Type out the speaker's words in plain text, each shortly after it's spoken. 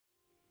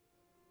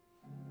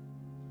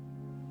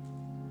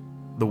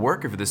The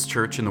work of this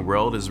church in the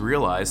world is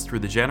realized through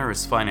the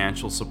generous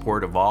financial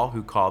support of all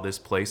who call this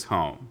place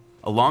home.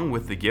 Along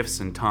with the gifts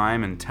and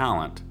time and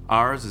talent,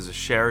 ours is a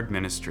shared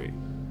ministry.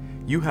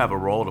 You have a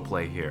role to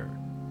play here.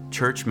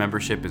 Church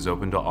membership is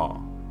open to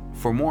all.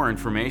 For more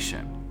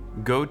information,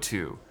 go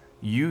to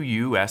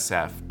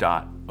uusf.org.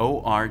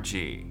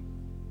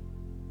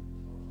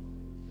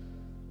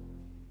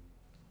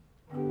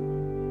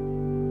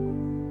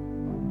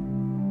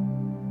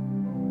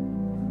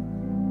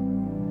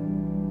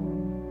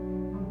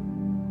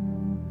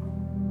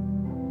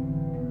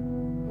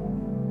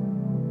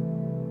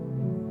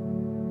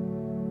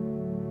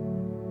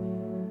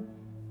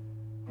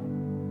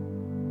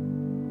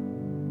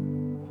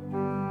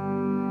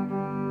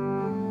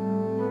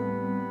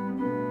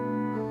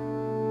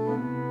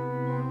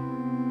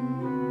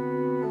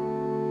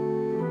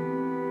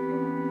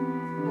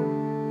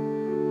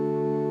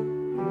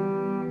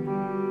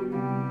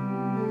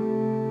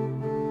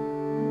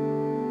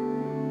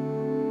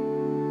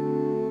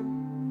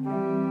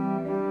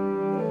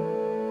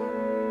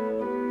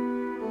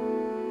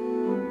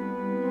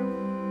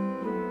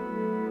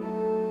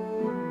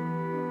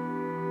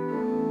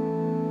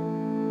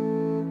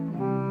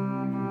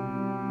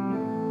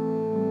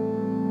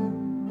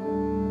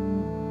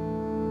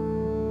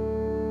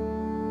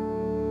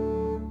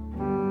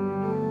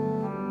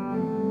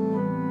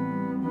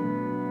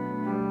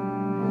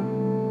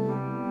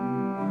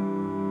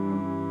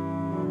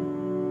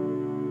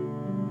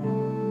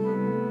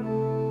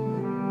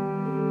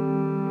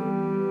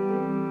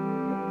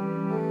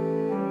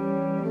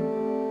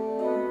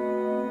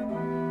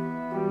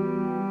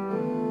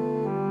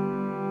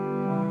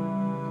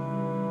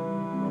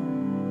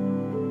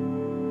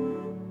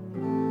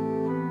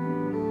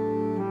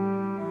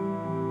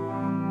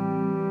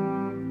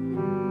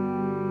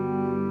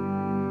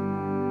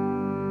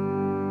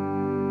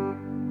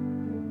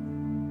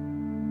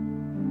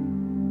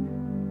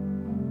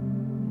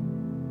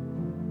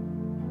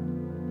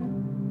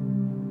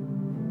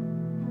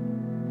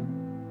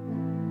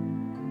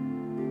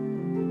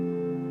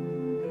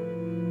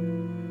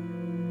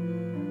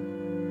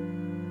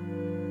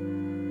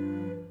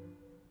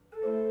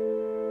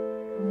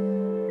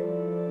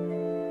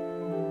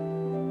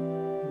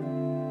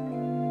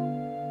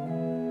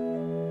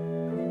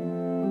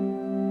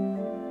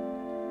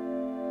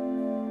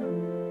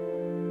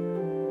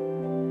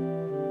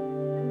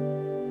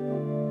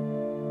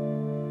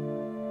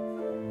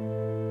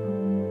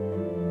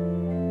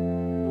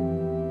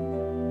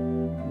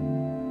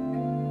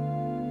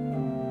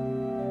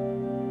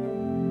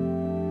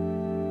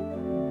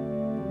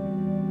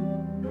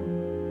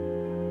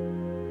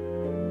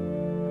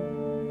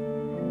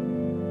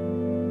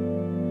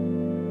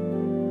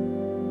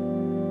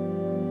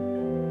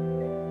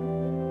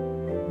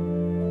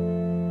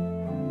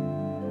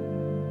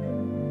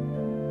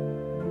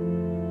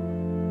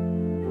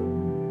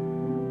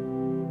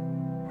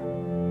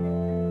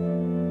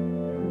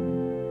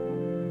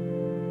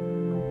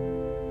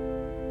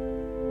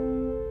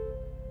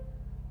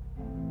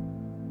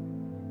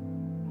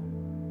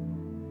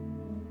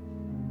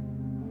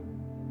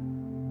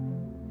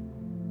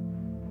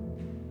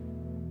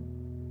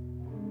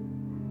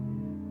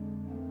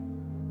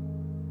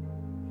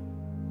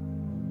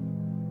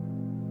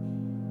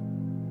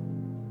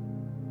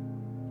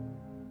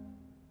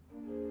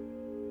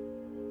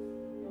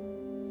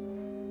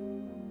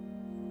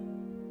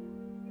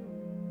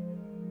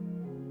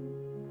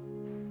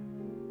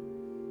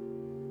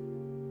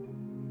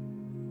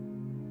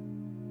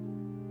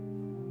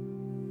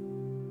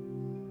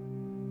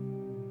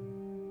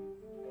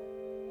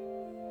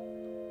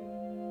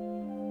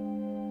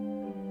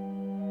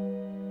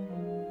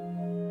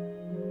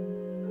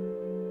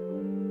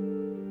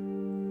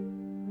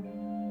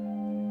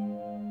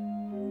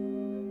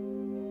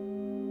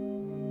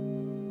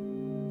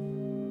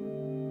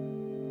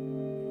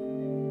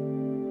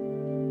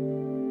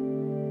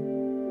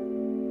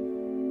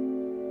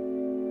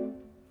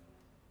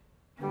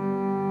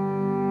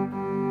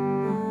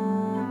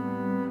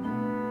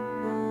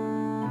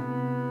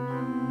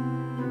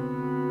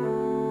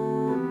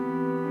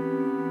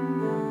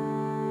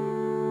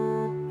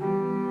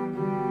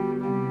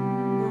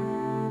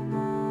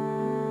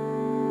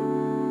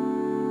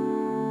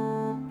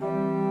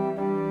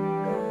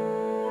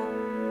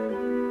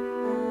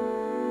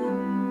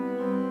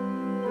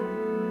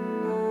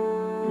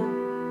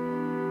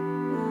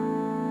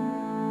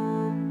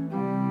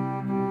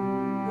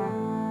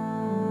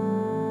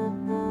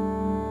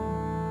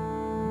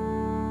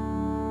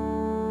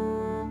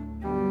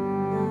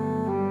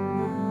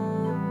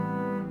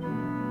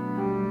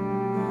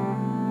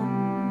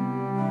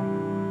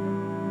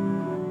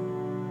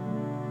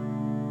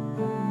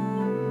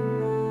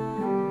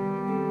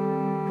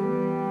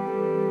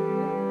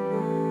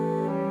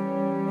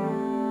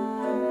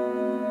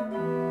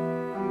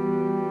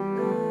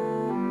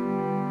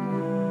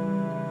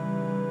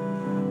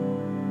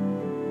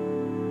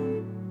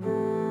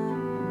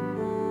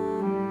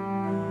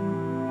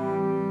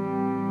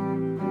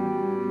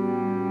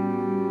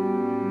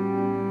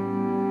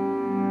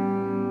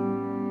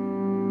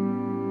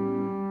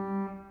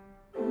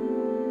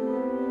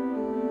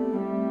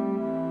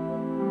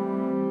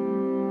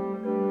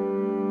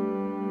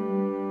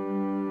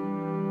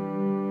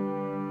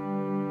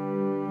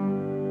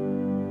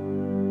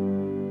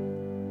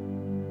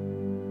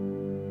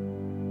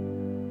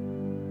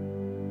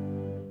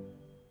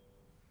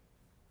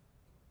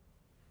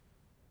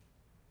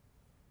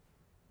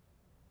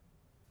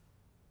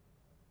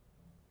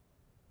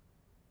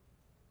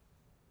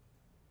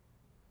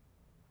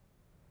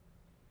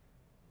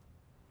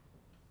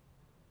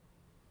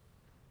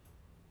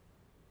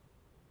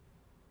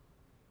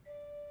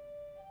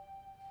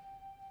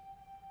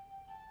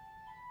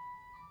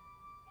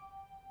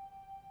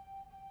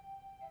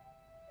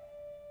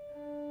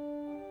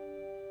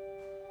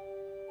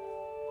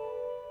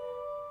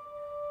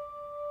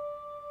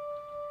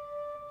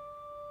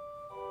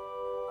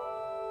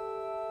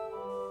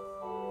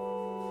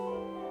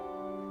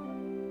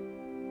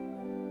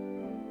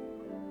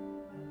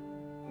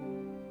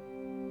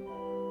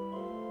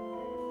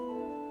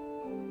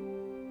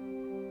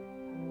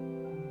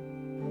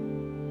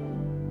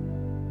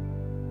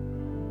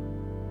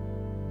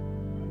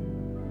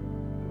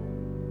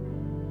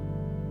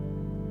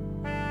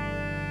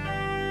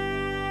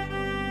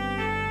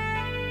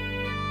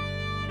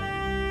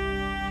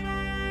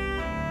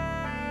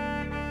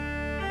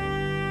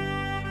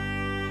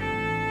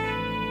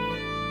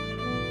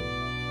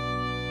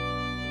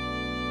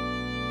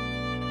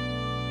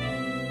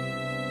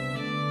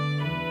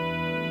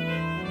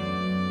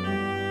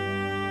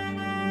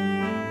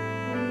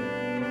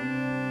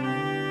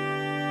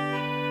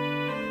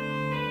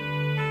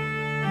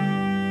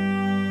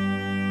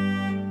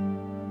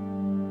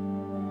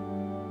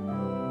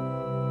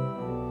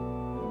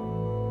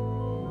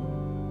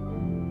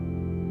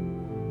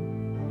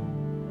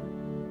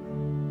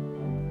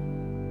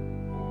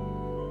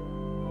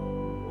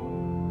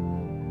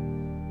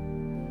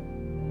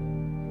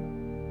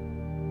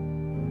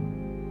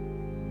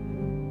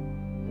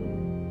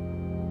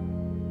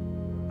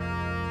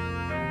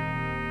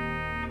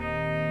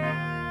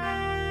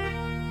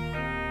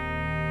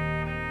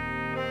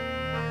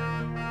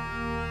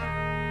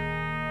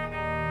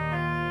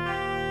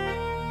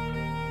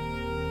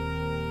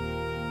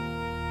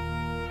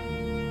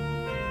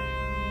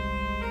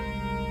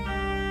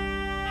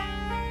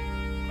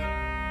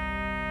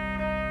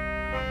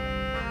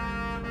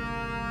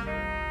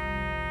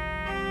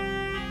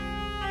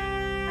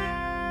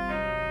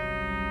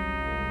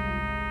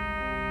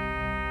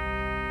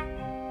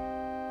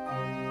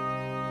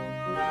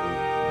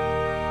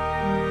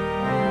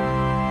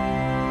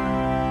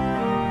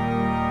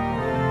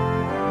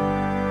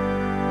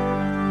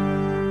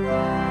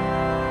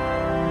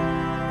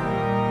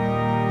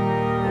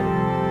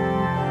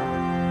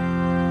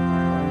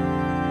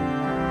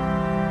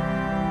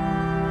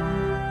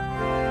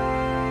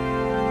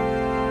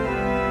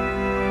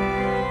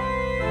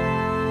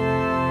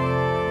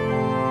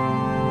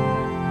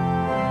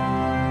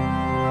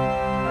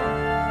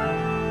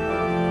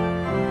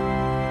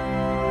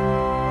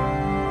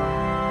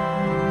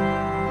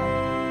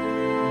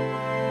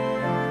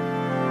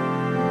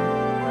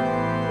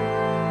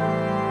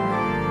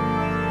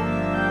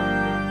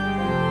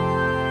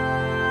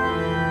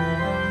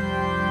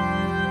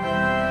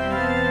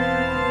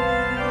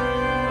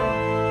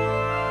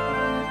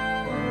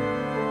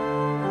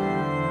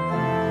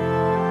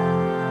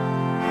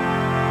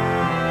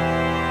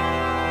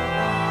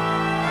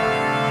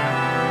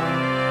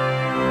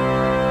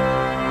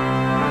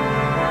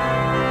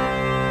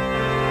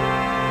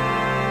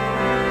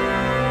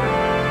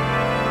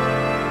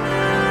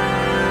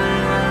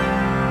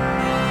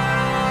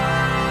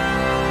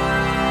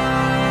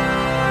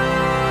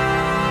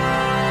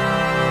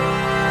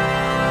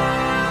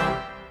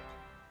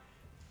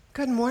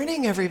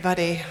 morning,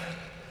 everybody.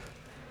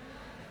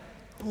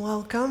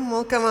 Welcome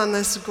on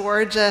this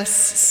gorgeous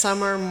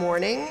summer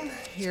morning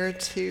here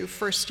to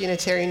First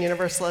Unitarian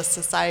Universalist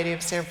Society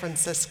of San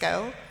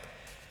Francisco.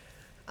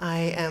 I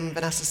am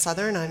Vanessa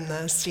Southern. I'm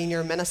the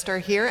senior minister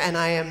here, and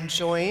I am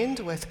joined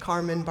with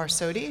Carmen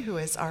Barsotti, who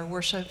is our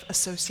worship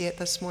associate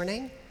this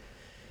morning.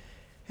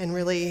 And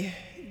really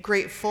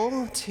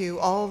grateful to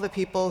all the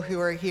people who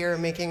are here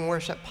making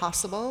worship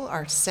possible,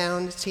 our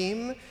sound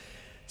team,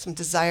 some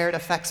desired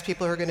effects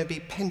people who are going to be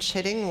pinch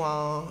hitting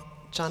while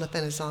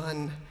Jonathan is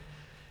on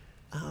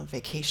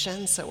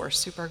vacation, so we're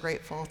super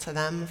grateful to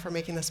them for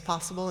making this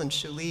possible, and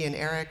Shuli and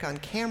Eric on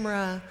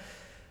camera.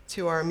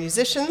 To our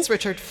musicians,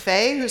 Richard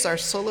Fay, who's our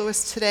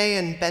soloist today,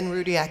 and Ben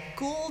Rudiak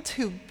Gould,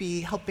 who'll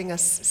be helping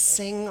us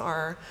sing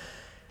our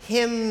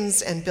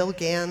hymns, and Bill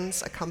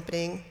Gans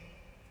accompanying.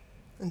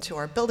 And to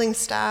our building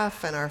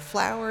staff and our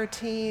flower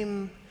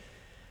team,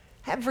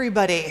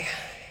 everybody,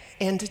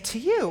 and to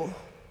you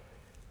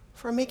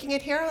for making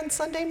it here on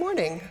Sunday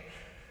morning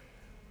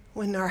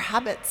when our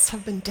habits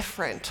have been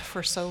different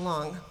for so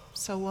long.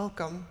 So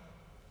welcome.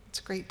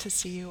 It's great to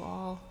see you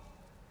all.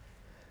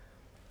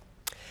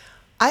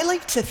 I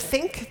like to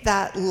think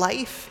that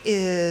life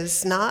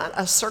is not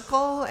a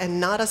circle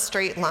and not a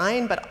straight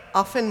line, but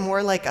often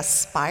more like a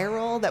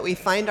spiral, that we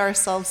find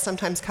ourselves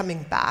sometimes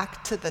coming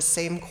back to the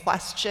same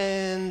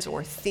questions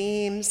or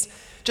themes,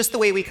 just the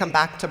way we come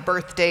back to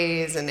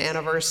birthdays and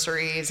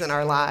anniversaries in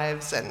our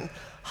lives and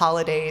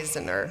holidays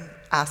and are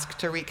asked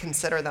to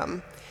reconsider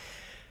them.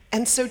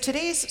 And so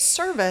today's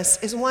service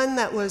is one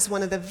that was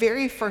one of the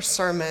very first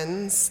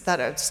sermons,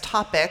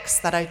 topics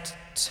that I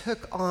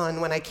took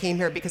on when I came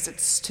here, because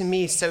it's, to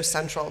me, so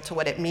central to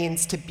what it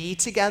means to be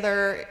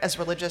together as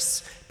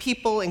religious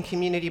people in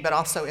community, but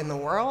also in the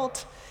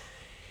world.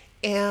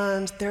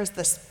 And there's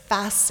this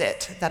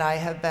facet that I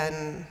have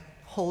been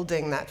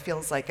holding that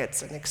feels like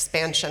it's an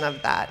expansion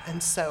of that.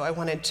 And so I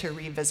wanted to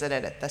revisit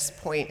it at this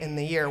point in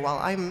the year while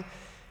I'm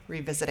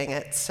revisiting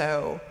it.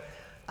 So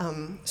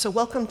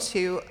welcome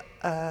to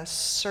a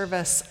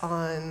service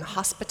on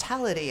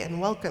hospitality and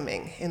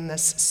welcoming in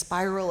this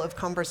spiral of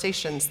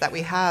conversations that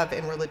we have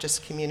in religious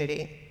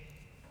community.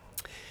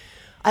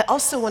 I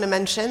also want to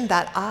mention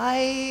that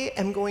I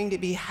am going to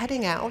be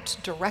heading out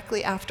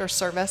directly after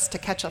service to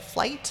catch a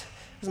flight,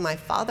 because my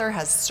father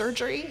has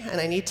surgery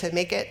and I need to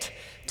make it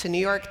to New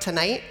York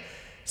tonight.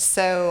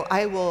 So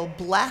I will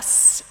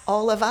bless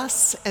all of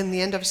us in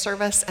the end of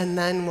service, and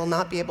then will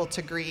not be able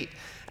to greet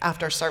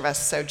after service.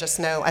 So just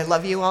know I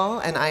love you all,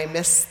 and I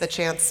miss the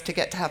chance to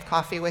get to have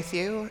coffee with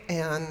you,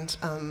 and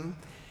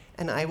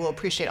I will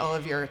appreciate all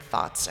of your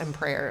thoughts and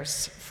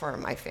prayers for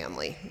my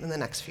family in the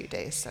next few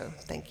days, so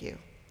thank you.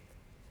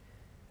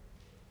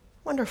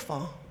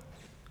 Wonderful.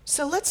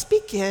 So let's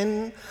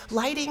begin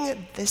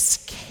lighting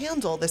this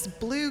candle, this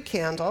blue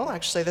candle.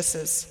 Actually, this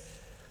is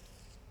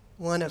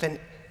one of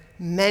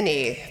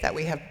many that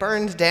we have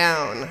burned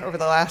down over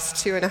the last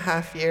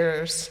 2.5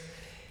 years,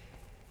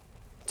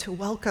 to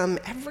welcome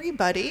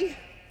everybody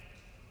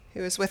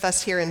who is with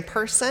us here in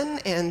person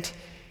and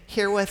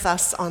here with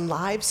us on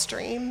live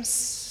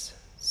streams,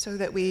 so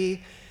that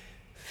we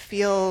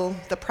feel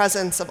the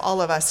presence of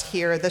all of us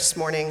here this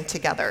morning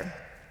together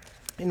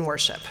in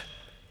worship.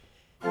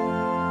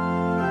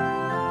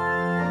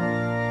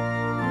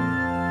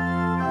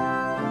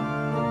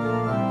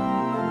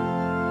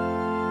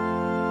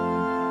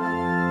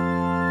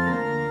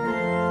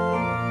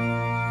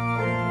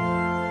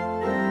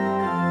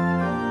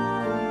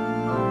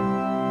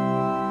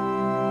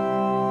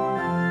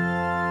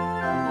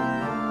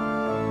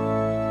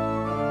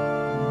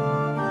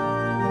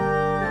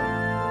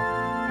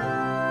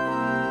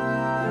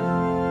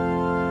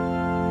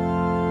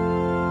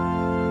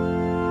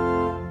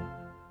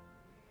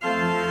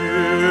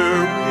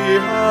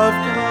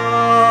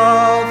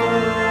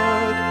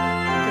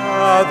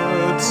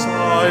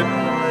 Side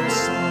by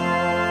side,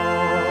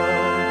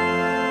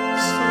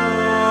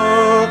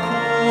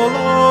 circle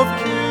of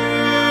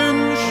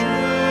kinship,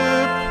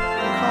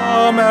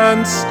 come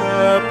and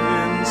step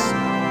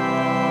inside.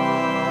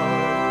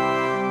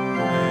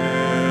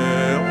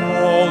 May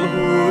all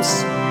who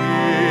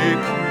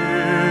seek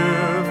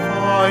here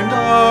find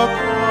a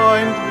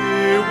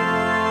kindly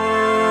word.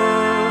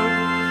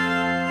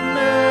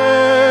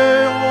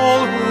 May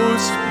all who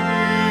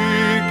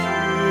speak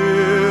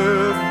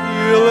here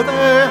feel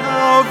they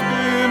have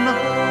been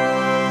heard.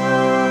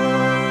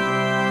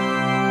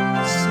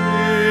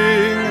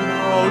 Sing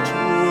now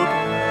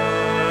together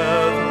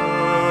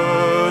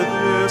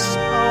this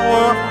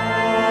our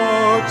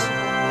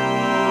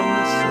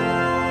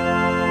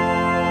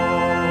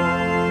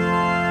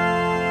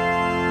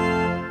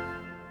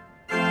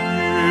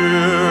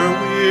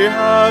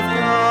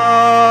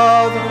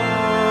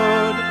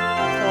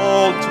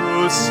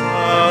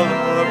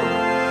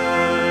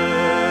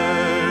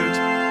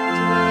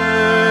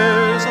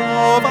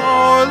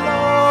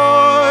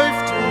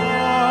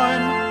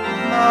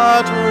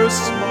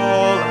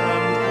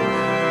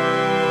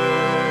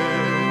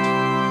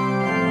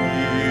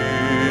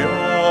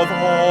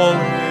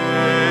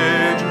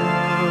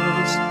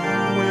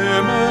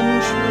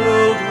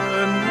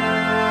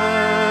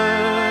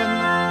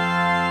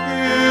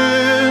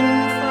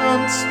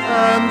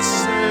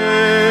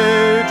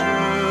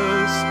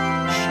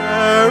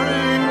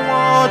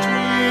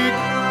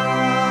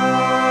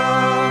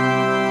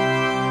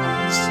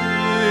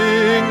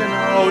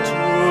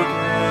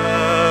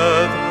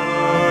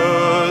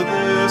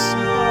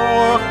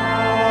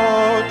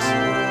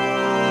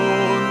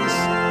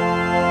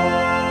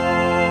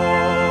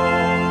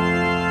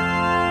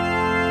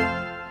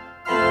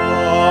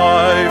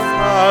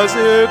has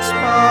its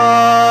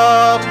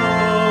battles,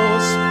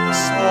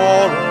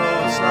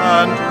 sorrows,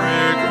 and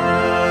regret.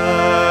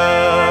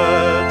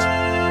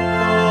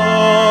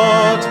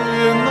 But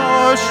in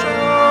the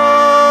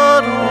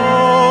shadows,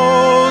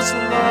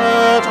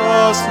 let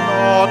us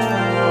not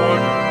forget.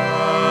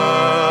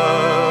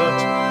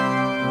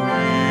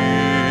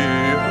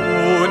 We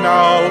who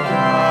now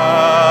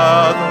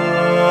gather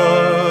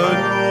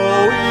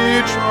know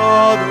each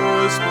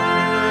other's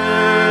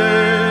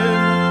pain.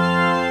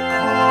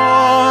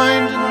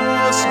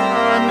 Kindness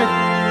can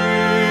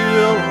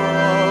heal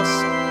us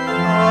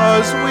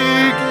as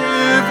we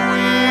give,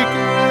 we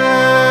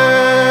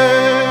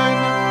gain.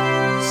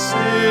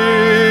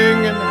 Sing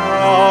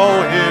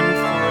now in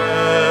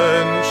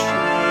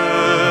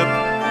friendship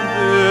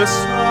this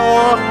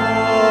our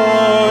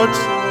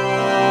heart's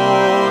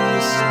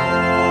own song.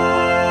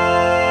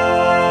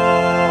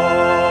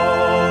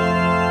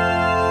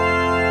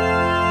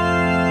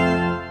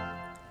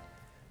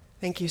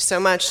 Thank you so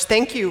much.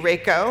 Thank you,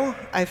 Reiko.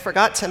 I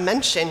forgot to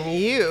mention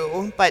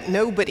you, but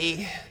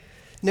nobody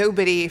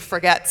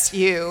forgets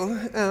you.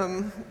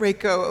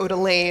 Reiko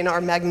Odelaine,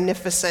 our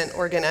magnificent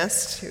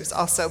organist, who's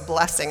also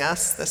blessing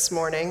us this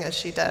morning, as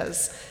she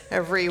does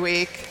every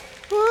week.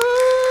 Woo!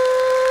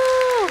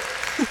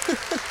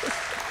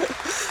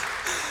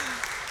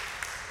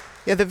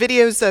 Yeah, the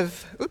videos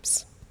of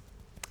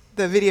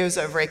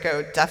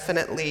Reiko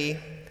definitely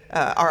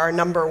are our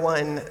number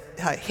one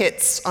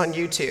hits on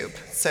YouTube.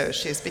 So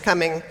she's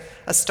becoming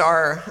a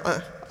star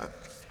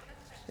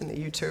in the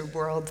YouTube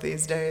world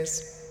these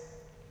days.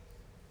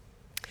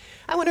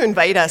 I want to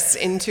invite us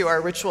into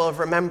our ritual of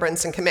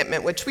remembrance and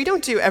commitment, which we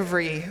don't do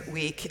every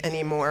week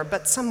anymore,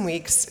 but some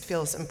weeks it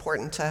feels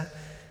important to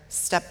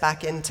step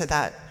back into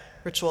that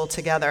ritual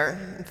together.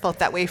 It felt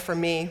that way for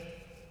me.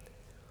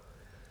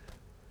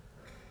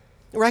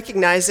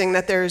 Recognizing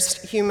that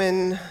there's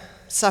human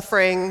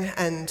suffering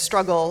and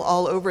struggle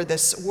all over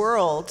this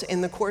world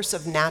in the course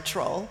of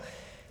natural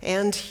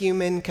and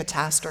human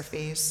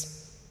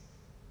catastrophes.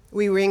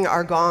 We ring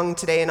our gong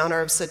today in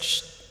honor of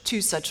two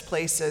such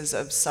places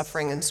of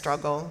suffering and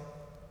struggle.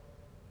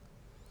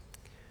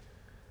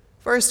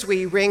 First,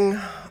 we ring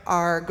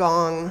our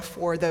gong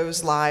for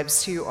those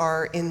lives who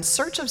are in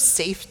search of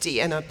safety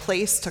and a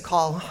place to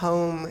call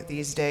home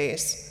these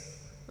days.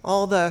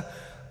 All the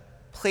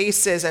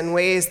places and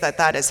ways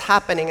that is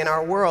happening in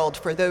our world,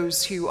 for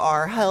those who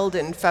are held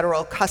in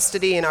federal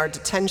custody in our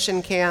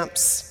detention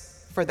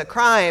camps for the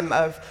crime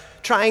of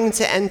trying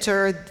to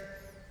enter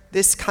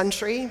this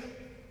country,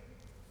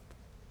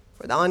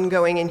 for the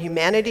ongoing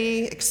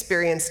inhumanity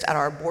experienced at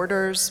our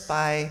borders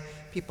by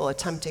people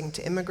attempting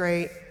to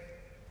immigrate,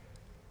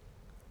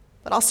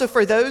 but also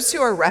for those who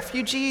are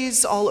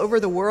refugees all over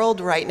the world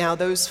right now,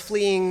 those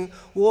fleeing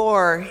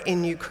war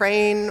in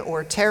Ukraine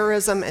or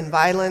terrorism and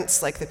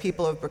violence like the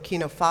people of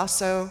Burkina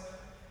Faso,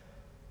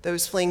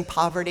 those fleeing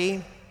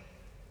poverty,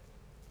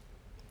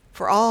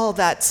 for all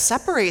that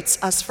separates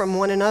us from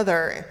one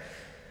another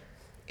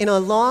in a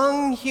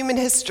long human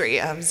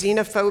history of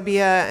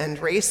xenophobia and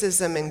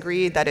racism and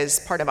greed that is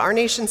part of our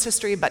nation's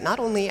history, but not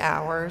only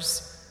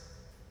ours.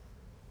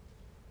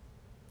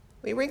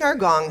 We ring our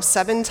gong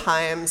 7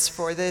 times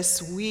for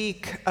this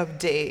week of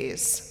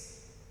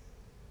days,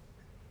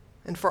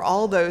 and for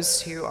all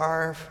those who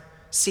are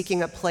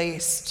seeking a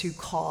place to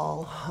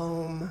call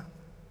home,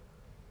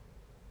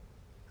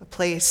 a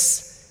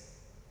place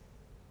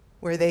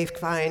where they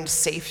find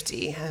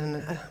safety and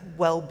a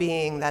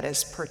well-being that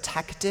is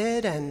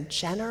protected and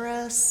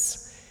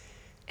generous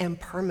and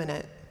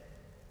permanent.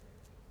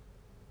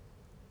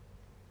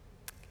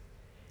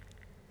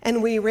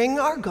 And we ring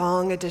our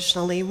gong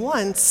additionally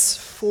once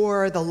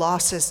for the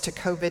losses to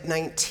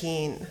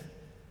COVID-19.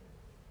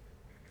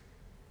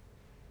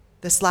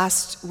 This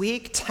last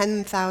week,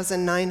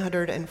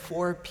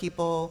 10,904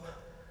 people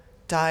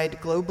died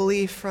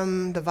globally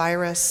from the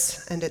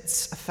virus and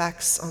its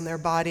effects on their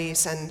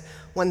bodies, and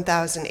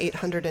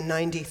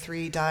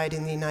 1,893 died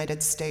in the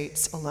United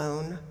States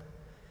alone.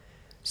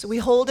 So we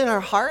hold in our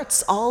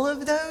hearts all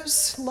of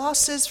those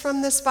losses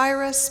from this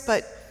virus,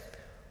 but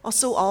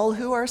also all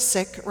who are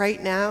sick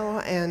right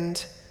now,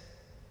 and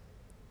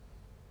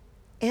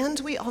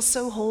we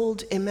also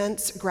hold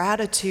immense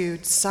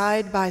gratitude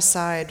side by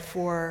side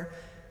for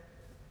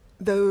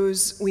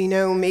those we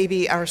know,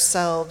 maybe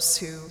ourselves,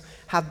 who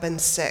have been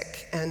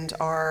sick and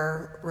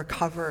are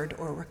recovered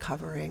or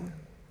recovering.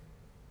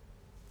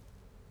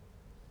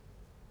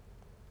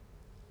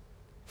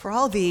 For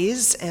all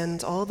these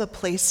and all the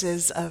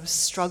places of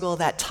struggle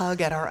that tug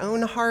at our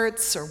own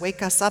hearts or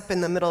wake us up in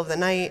the middle of the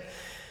night,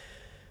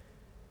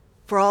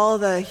 for all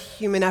the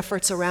human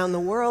efforts around the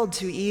world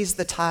to ease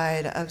the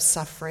tide of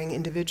suffering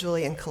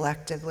individually and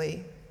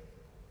collectively,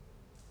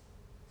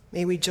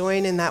 may we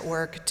join in that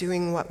work,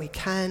 doing what we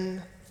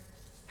can,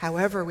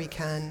 however we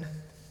can,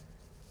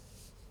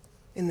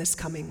 in this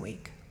coming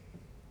week.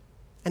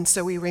 And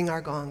so we ring our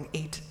gong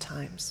 8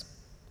 times.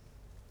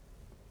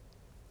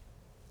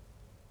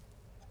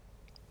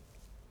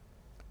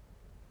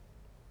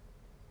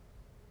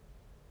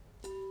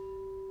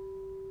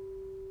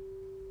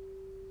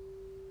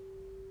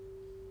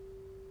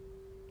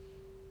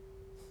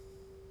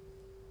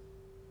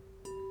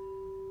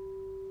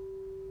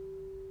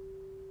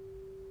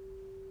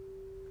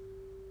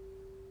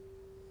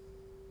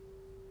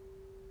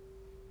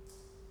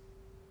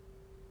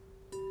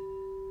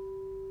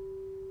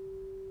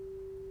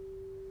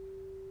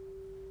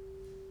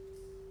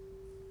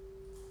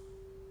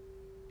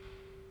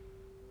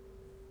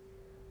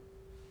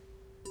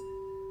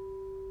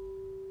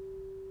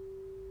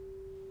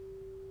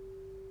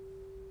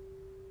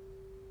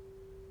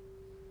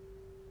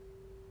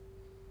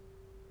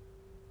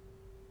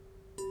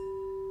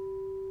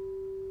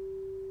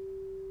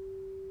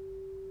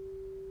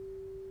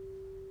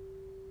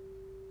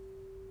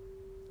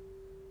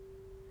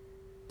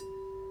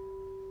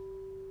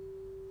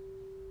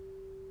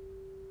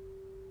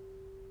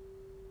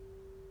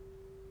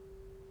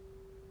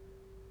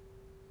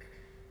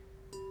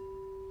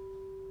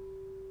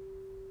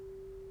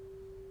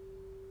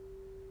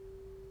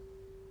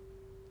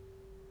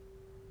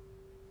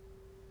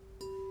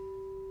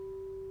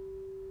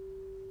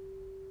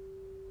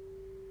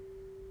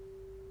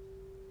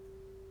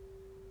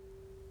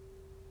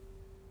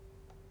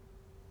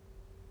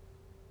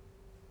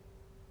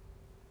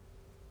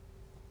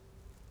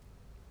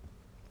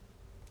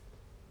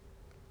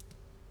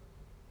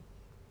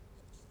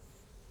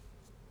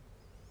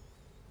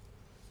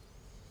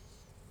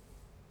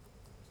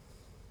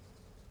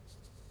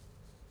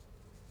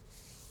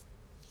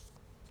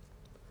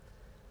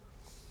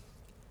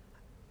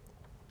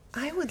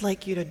 I would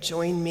like you to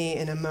join me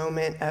in a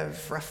moment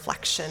of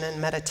reflection and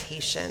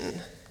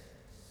meditation.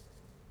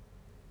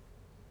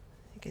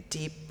 Take a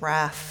deep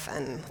breath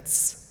and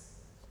let's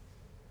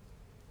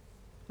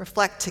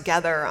reflect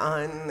together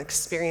on the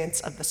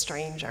experience of the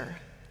stranger.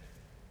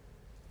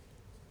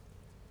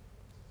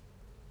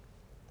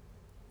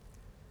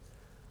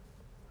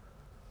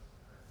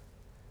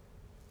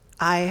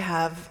 I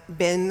have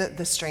been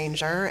the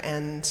stranger,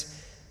 and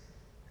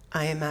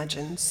I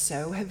imagine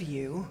so have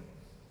you.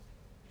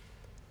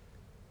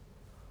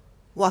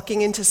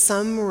 Walking into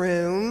some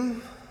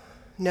room,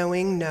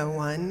 knowing no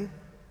one.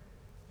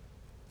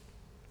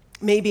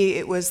 Maybe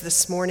it was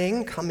this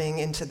morning coming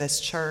into this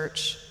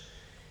church.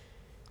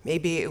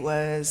 Maybe it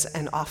was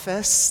an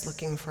office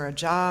looking for a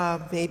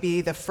job.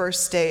 Maybe the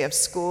first day of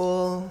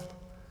school,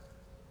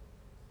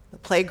 the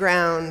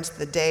playground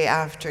the day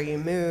after you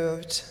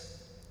moved,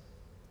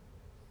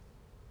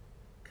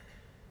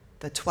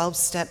 the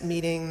 12-step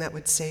meeting that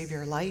would save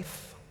your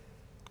life.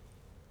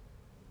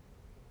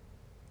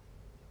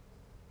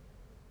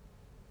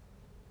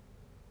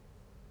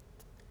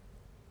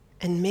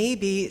 And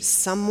maybe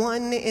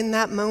someone in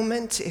that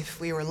moment, if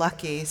we were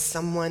lucky,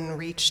 someone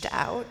reached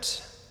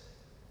out.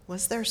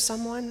 Was there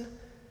someone?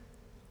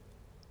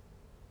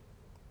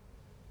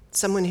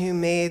 Someone who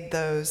made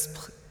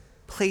those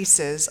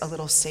places a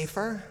little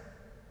safer?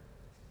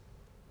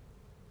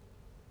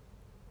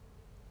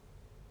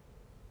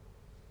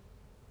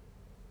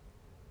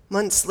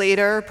 Months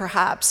later,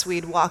 perhaps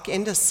we'd walk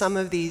into some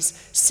of these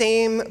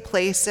same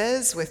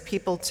places with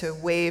people to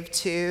wave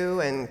to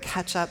and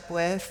catch up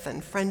with,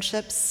 and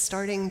friendships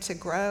starting to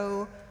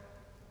grow.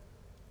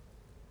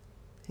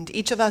 And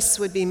each of us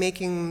would be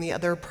making the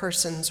other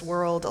person's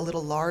world a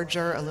little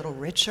larger, a little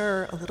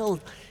richer, a little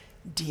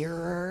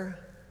dearer.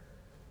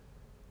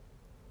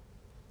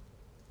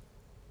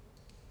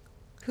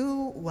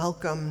 Who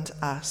welcomed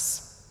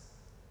us?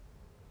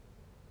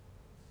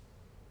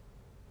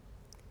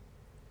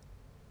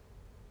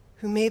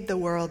 Who made the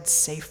world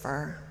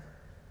safer,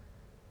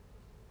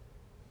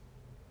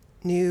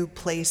 new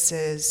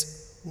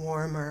places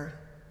warmer?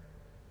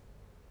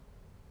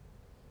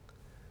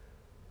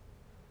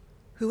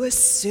 Who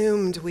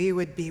assumed we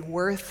would be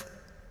worth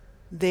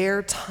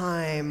their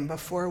time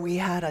before we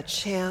had a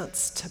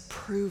chance to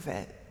prove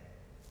it?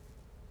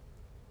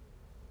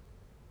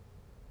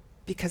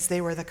 Because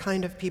they were the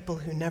kind of people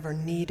who never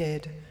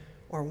needed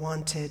or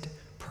wanted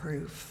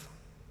proof.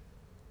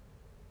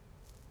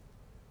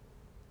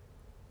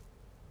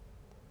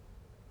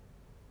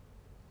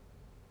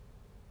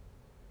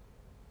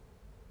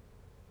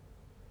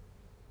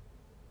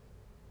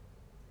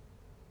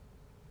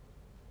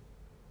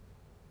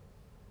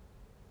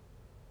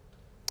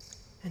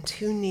 And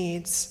who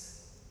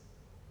needs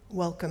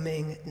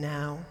welcoming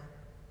now?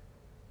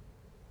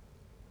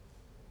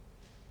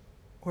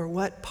 Or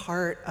what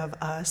part of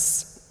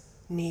us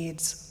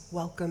needs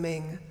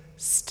welcoming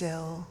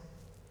still?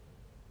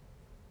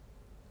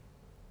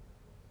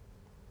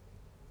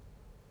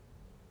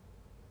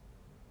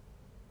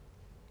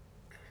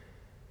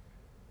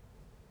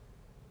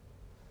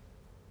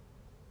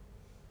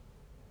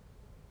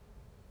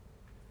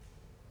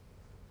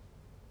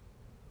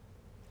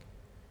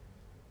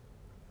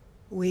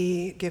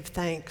 We give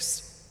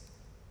thanks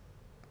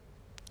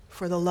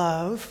for the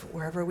love,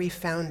 wherever we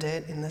found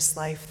it in this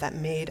life, that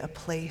made a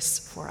place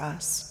for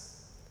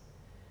us.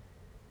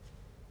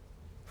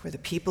 For the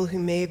people who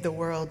made the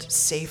world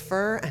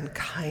safer and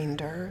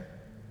kinder.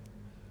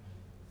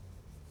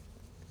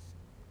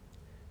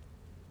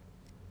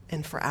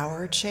 And for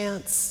our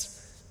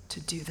chance to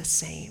do the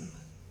same.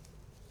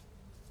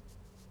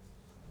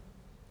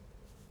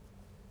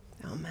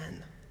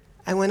 Amen.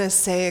 I want to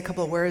say a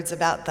couple words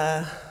about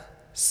the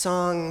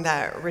song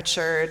that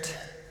Richard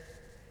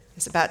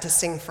is about to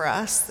sing for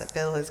us, that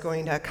Bill is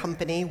going to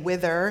accompany.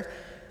 Whither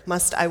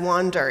Must I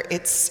Wander?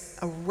 It's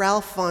a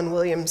Ralph Vaughan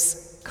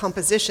Williams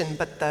composition,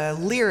 but the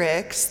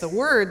lyrics, the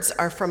words,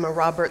 are from a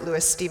Robert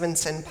Louis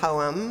Stevenson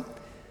poem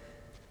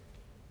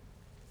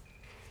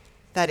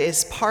that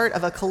is part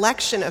of a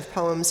collection of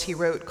poems he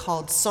wrote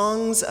called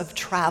Songs of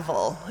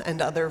Travel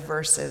and Other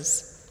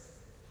Verses.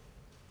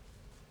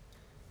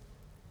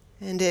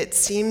 And it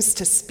seems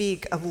to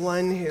speak of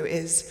one who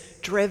is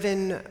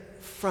driven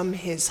from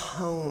his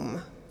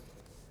home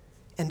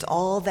and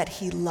all that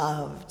he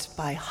loved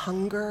by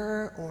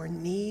hunger or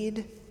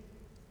need,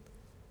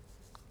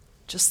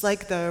 just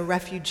like the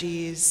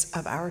refugees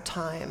of our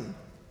time.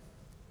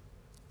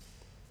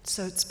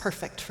 So it's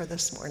perfect for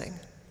this morning.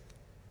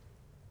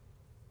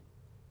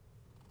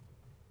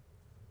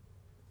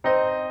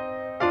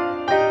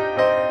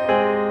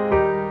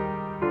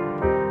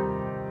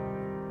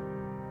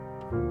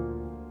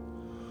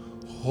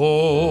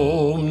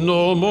 Home,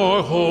 no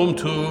more home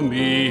to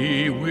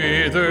me,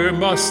 whither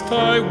must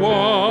I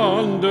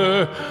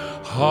wander?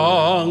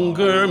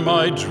 Hunger,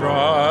 my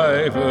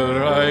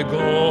driver, I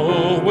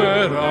go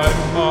where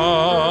I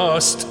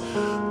must.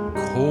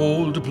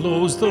 Cold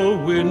blows the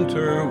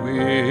winter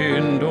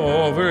wind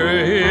over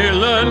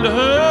hill and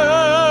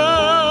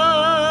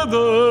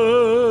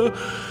heather,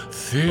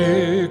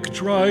 thick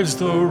dry drives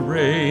the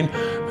rain,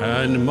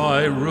 and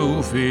my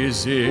roof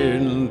is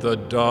in the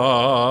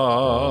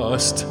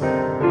dust.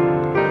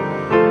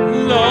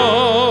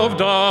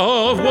 Loved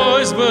of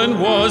wise men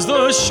was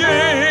the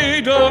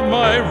shade of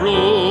my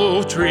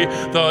roof tree.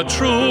 The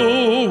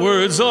true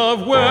words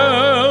of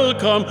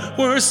welcome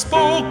were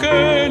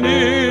spoken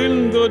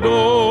in the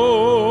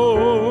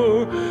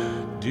door.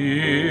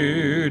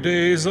 Dear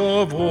days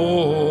of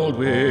old,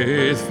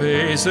 with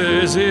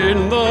faces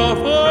in the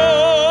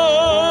firelight,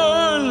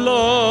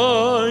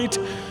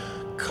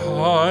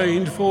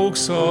 kind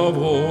folks of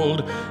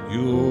old,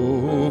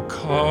 you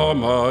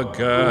come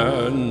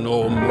again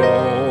no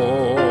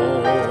more.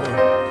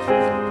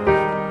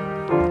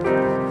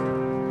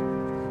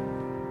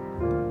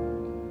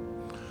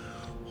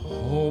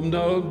 Home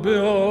now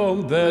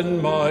built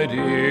then, my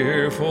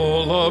dear,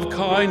 full of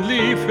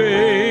kindly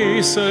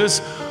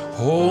faces.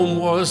 Home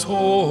was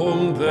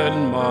home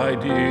then, my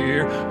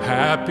dear,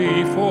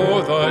 happy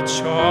for the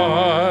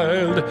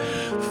child.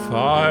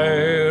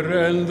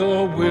 Fire and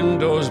the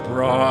windows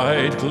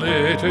bright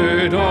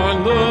glittered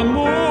on the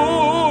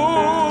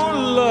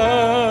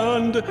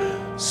moorland.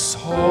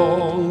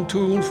 Song,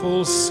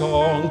 tuneful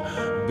song,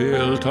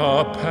 built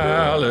a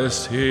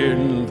palace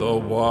in the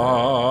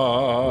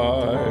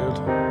wild.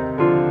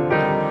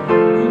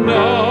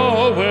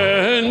 Now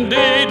when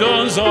day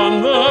dawns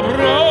on the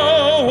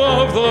brow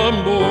of the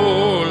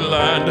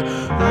moorland,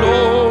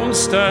 lone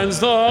stands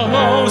the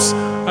house,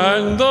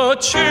 and the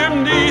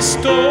chimney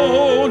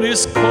stone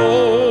is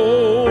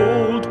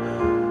cold.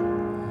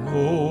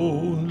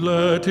 Lone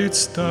let it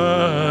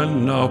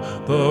stand now,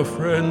 the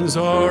friends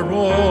are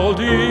all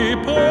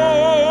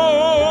departed.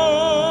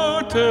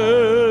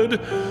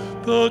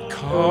 The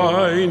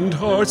kind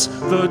hearts,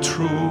 the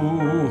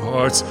true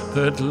hearts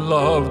that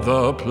love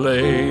the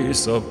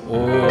place of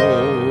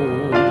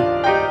old.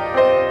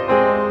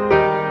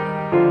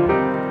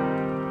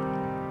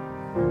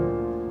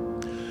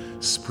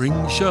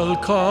 Spring shall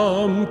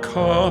come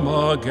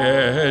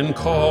again,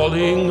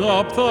 calling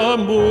up the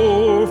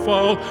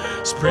moorfowl.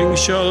 Spring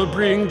shall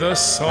bring the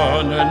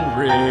sun and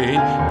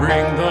rain,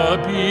 bring the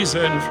bees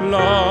and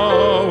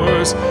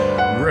flowers.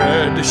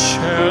 Red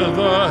shall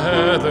the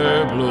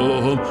heather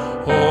bloom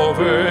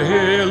over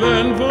hill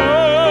and valley.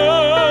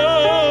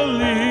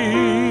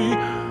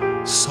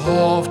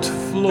 Soft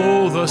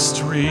flow the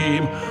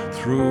stream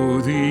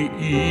through the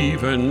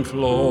even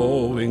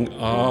flowing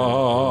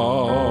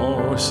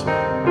hours.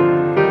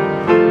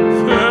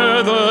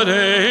 Fair the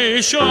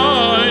day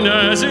shine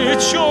as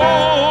it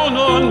shone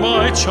on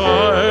my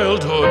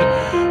childhood.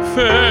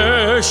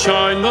 Fair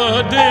shine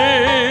the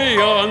day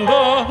on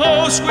the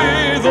house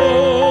with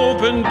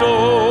open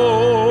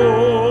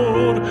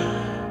door.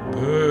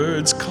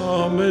 Birds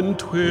come and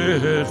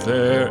twitter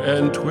there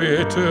and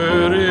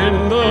twitter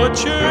in the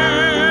chimney,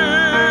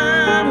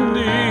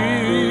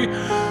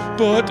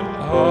 but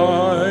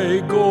I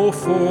go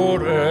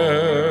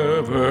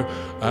forever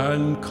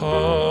and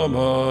come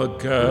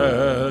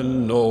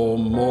again no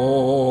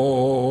more.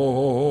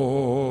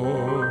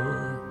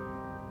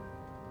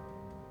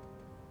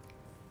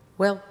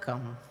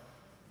 Welcome.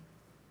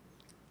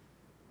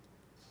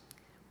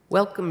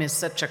 Welcome is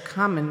such a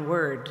common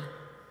word.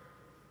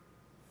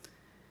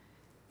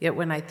 Yet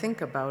when I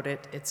think about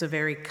it, it's a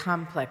very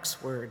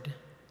complex word.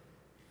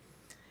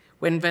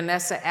 When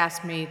Vanessa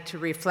asked me to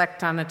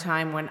reflect on a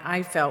time when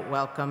I felt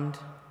welcomed,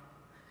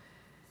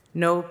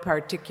 no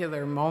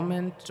particular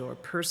moment or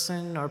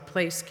person or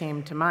place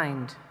came to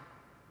mind.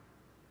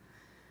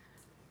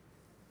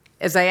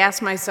 As I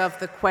asked myself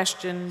the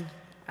question,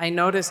 I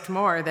noticed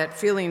more that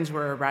feelings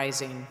were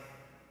arising.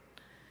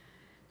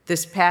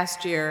 This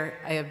past year,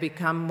 I have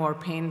become more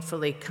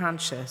painfully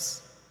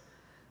conscious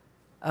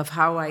of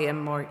how I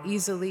am more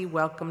easily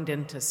welcomed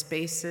into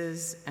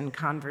spaces and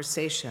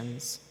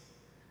conversations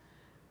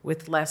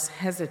with less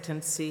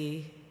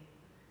hesitancy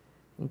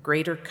and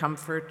greater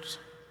comfort,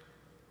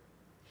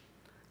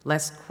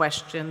 less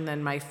question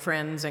than my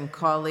friends and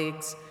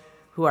colleagues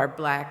who are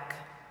Black,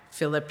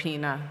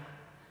 Filipina,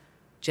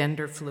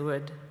 gender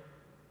fluid.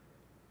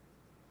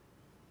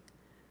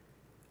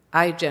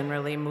 I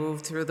generally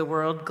move through the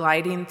world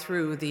gliding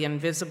through the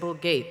invisible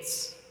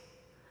gates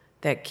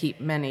that keep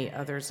many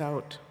others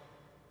out.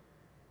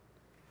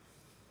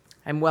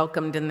 I'm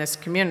welcomed in this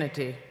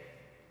community.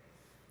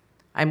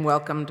 I'm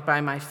welcomed by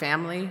my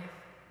family,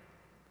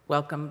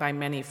 welcomed by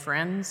many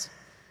friends.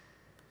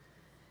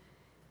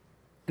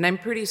 And I'm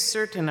pretty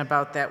certain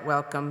about that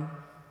welcome.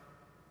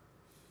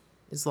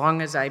 As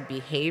long as I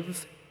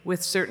behave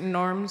with certain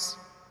norms,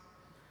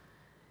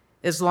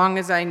 as long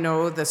as I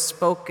know the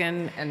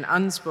spoken and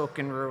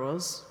unspoken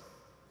rules,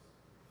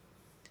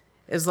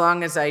 as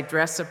long as I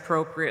dress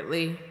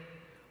appropriately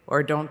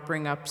or don't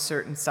bring up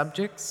certain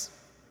subjects,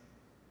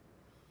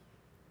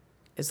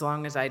 as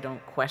long as I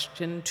don't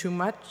question too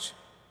much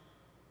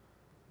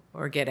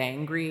or get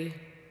angry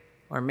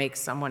or make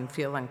someone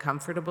feel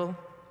uncomfortable.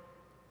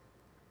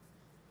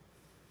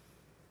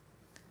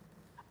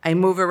 I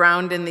move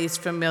around in these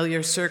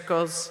familiar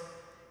circles,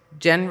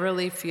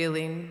 generally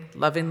feeling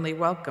lovingly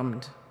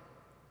welcomed.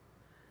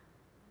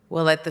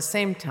 while at the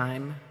same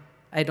time,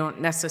 I don't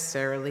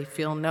necessarily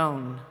feel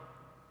known.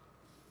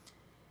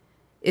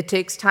 It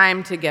takes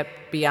time to get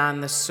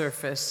beyond the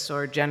surface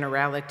or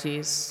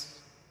generalities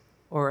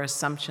or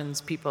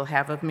assumptions people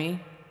have of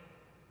me.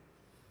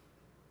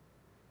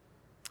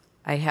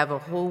 I have a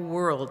whole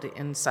world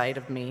inside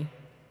of me.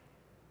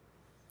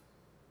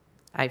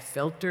 I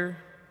filter,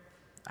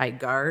 I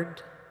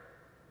guard,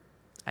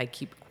 I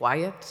keep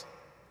quiet.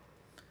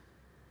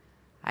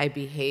 I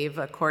behave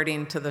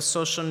according to the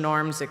social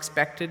norms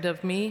expected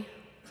of me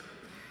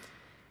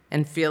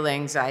and feel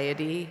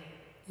anxiety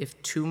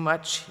if too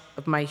much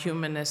of my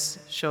humanness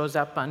shows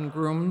up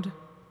ungroomed.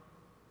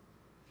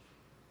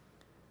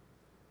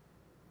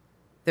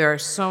 There are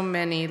so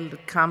many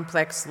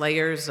complex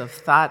layers of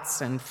thoughts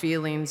and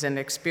feelings and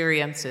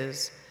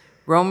experiences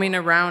roaming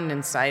around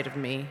inside of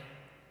me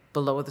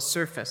below the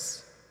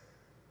surface.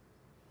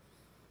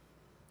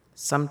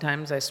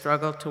 Sometimes I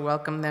struggle to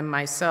welcome them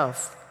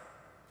myself,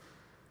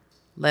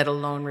 let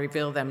alone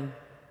reveal them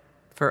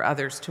for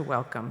others to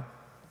welcome.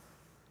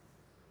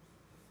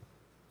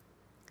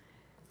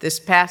 This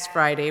past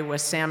Friday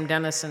was Sam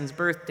Dennison's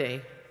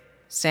birthday.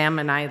 Sam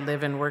and I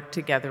live and work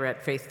together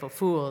at Faithful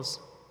Fools.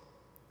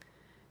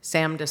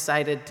 Sam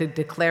decided to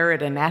declare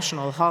it a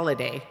national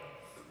holiday,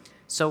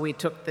 so we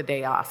took the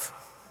day off.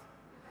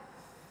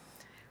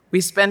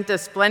 We spent a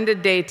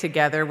splendid day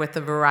together with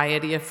a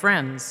variety of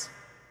friends,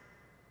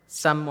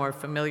 some more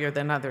familiar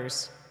than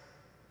others.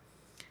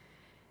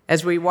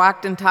 As we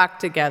walked and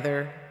talked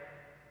together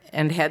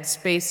and had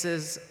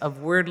spaces of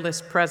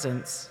wordless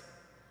presence,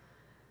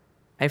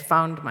 I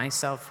found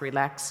myself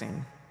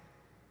relaxing.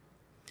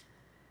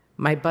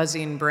 My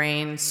buzzing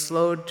brain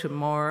slowed to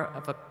more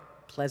of a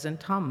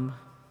pleasant hum.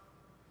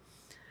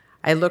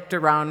 I looked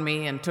around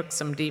me and took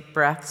some deep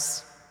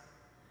breaths.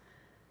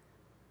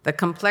 The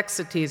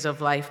complexities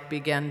of life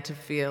began to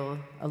feel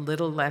a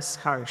little less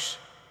harsh.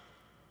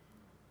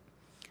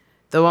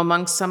 Though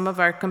among some of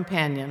our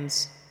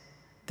companions,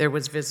 there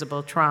was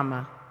visible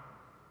trauma,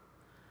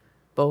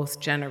 both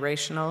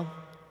generational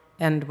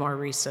and more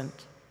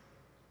recent.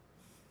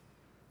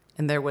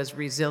 And there was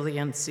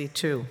resiliency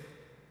too.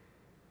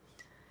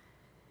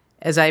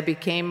 As I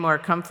became more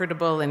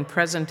comfortable and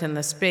present in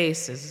the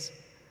spaces,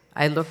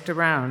 I looked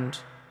around,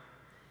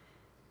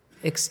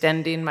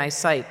 extending my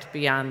sight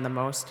beyond the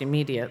most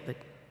immediate.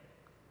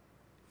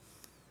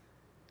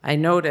 I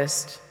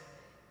noticed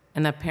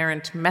an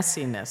apparent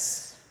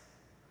messiness,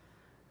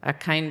 a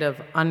kind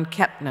of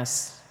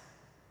unkeptness,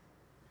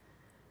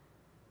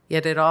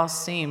 yet it all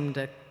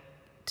seemed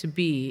to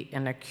be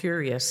in a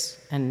curious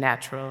and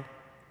natural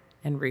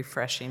and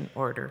refreshing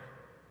order.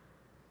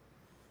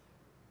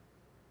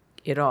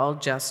 It all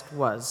just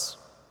was.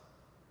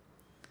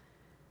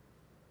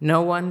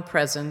 No one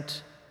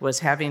present was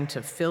having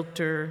to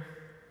filter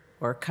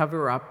or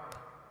cover up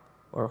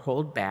or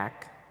hold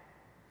back.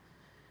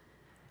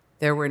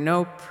 There were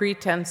no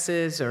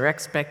pretenses or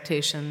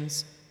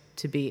expectations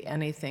to be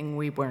anything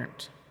we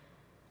weren't.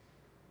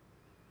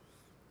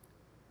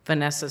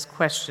 Vanessa's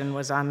question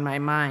was on my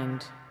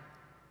mind.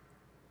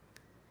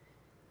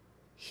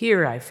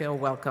 Here I feel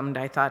welcomed,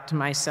 I thought to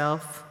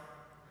myself,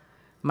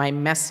 my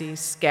messy,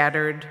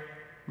 scattered,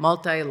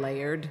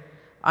 multi-layered,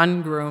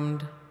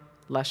 ungroomed,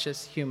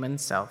 luscious human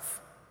self.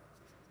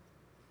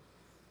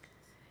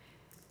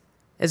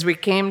 As we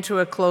came to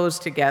a close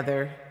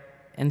together,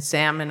 and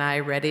Sam and I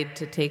readied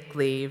to take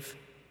leave,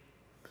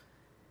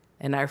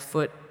 and our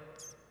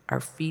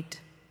feet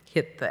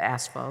hit the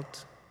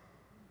asphalt,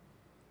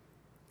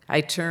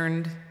 I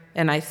turned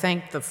and I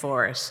thanked the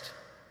forest,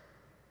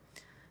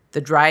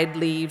 the dried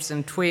leaves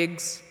and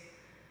twigs,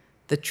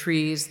 the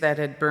trees that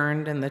had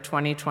burned in the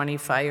 2020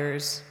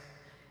 fires,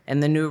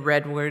 and the new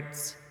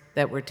redwoods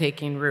that were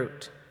taking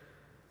root.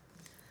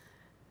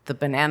 The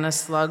banana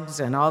slugs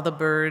and all the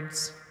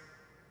birds,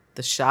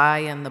 the shy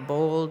and the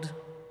bold,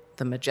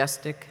 the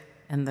majestic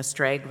and the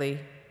straggly,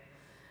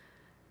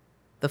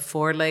 the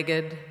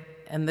four-legged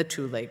and the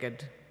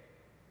two-legged,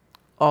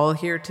 all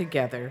here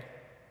together,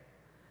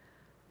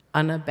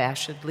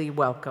 unabashedly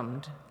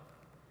welcomed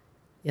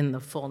in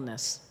the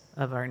fullness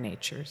of our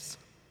natures.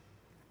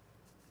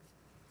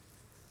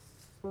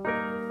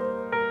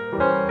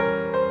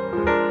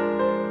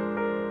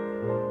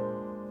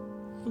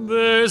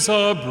 There's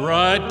a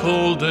bright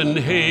golden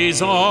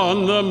haze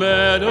on the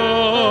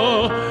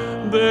meadow.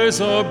 There's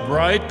a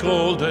bright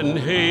golden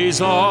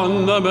haze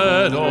on the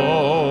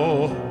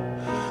meadow.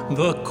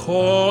 The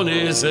corn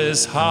is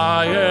as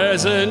high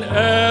as an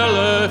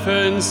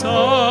elephant's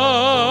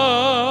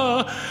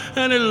eye,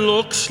 and it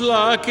looks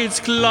like it's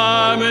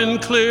climbing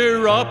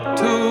clear up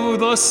to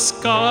the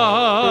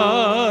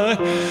sky.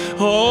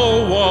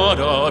 Oh, what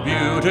a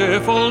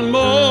beautiful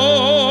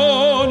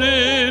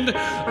morning.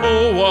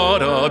 Oh,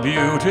 what a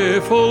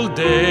beautiful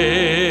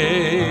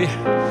day.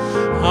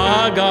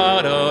 I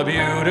got a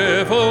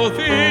beautiful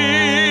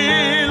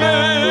feeling.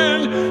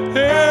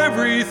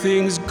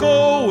 Everything's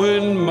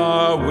going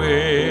my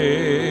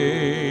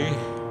way.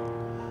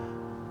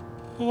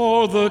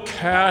 Oh, the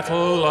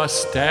cattle are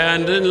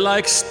standing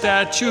like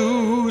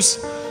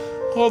statues.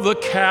 All the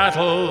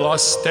cattle are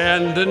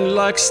standing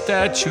like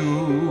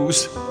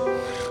statues.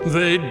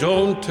 They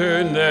don't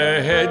turn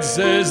their heads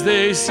as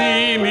they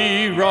see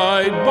me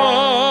ride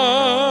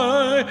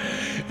by.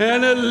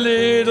 And a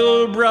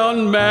little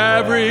brown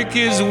maverick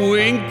is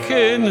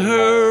winking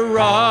her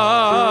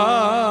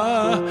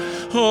eye.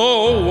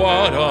 Oh,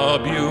 what a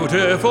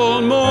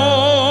beautiful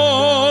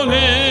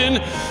morning.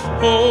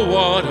 Oh,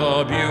 what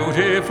a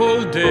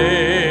beautiful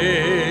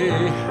day.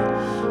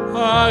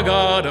 I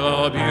got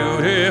a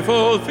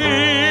beautiful feeling.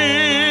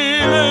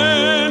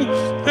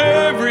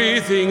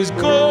 Everything's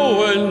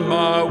going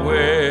my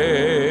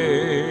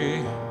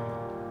way.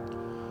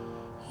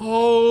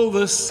 All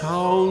the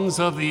sounds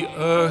of the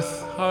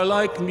earth are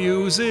like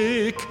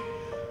music.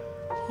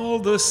 All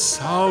the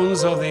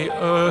sounds of the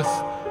earth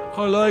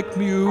are like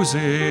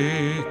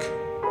music.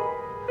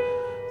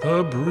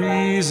 The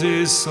breeze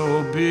is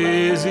so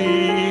busy,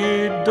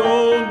 it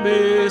don't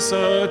miss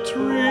a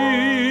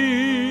tree.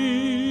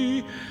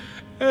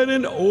 And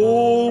an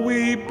old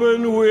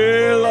weeping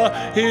willow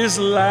is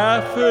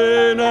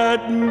laughing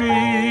at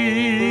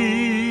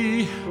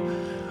me.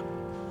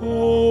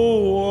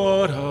 Oh,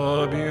 what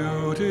a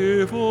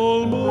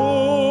beautiful morning.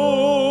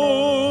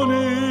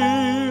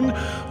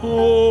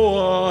 Oh,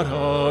 what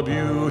a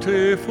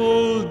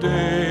beautiful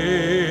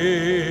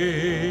day.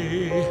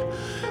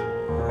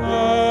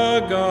 I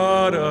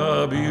got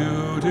a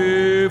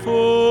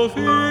beautiful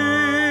feeling.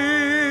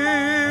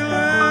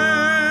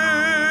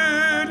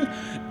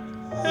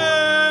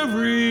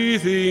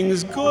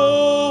 Everything's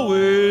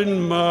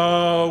going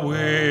my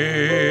way.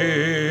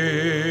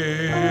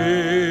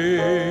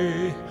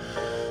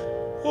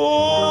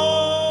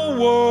 Oh,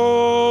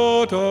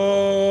 what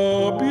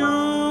a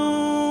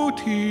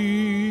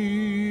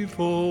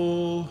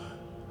beautiful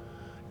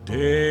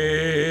day.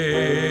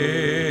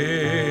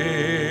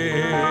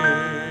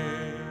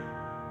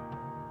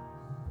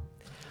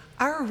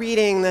 Our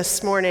reading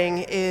this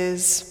morning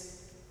is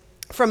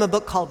from a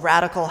book called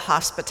Radical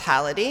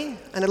Hospitality.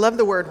 And I love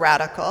the word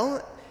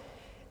radical.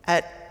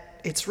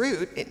 At its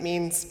root, it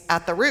means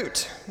at the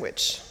root,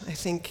 which I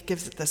think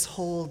gives it this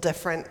whole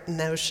different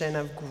notion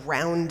of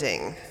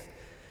grounding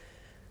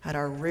at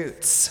our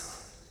roots,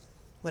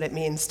 what it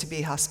means to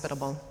be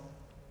hospitable.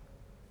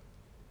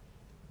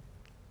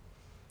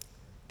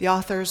 The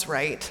author's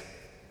right.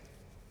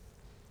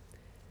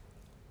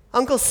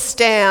 Uncle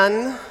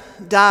Stan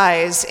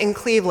dies in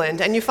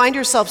Cleveland, and you find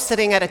yourself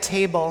sitting at a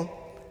table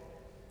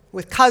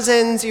with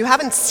cousins you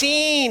haven't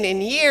seen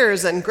in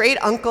years and great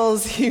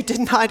uncles you did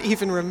not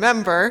even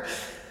remember.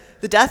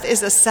 The death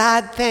is a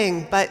sad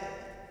thing, but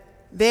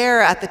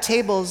there at the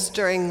tables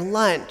during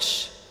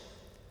lunch,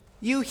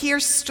 you hear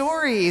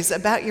stories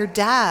about your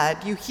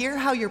dad. You hear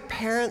how your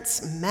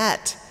parents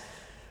met.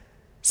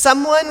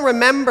 Someone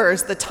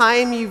remembers the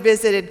time you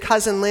visited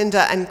Cousin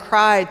Linda and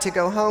cried to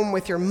go home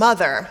with your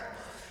mother.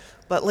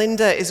 But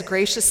Linda is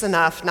gracious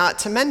enough not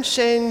to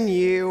mention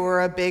you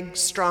were a big,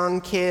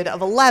 strong kid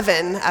of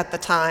 11 at the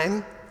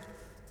time.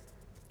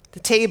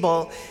 The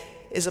table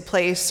is a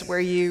place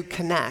where you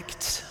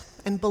connect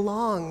and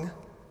belong.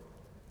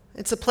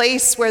 It's a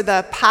place where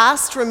the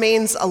past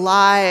remains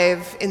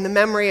alive in the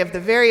memory of the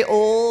very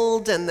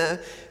old, and the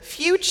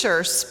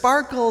future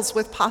sparkles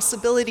with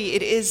possibility.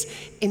 It is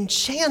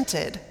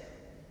enchanted.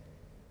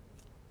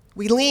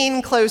 We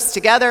lean close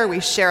together, we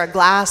share a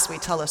glass, we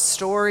tell a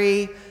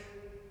story.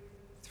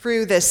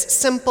 Through this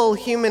simple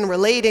human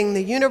relating,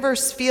 the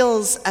universe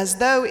feels as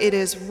though it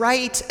is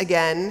right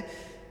again,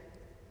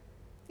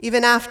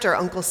 even after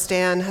Uncle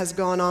Stan has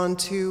gone on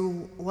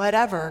to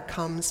whatever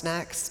comes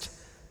next.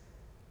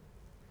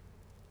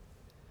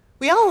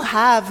 We all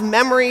have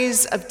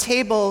memories of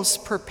tables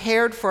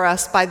prepared for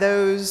us by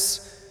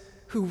those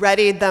who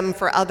readied them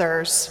for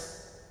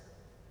others.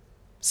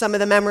 Some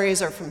of the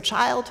memories are from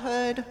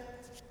childhood.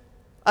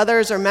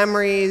 Others are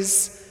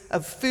memories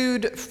of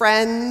food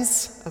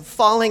friends, of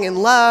falling in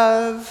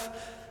love,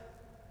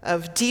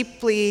 of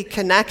deeply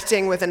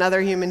connecting with another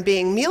human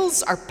being.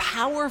 Meals are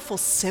powerful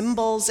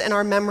symbols in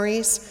our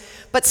memories,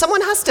 but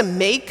someone has to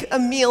make a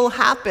meal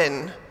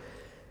happen.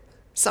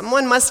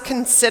 Someone must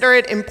consider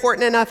it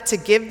important enough to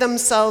give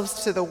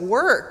themselves to the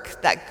work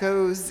that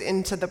goes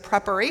into the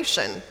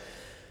preparation.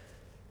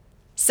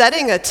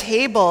 Setting a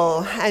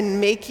table and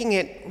making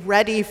it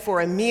ready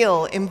for a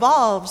meal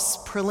involves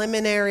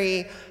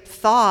preliminary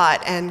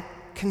thought and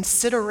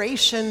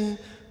consideration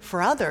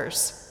for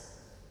others.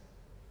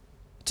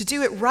 To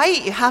do it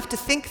right, you have to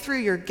think through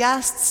your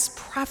guests'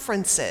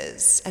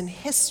 preferences and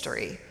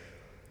history.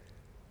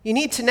 You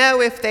need to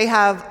know if they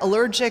have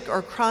allergic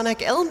or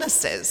chronic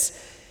illnesses.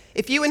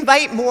 If you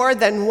invite more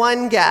than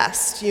one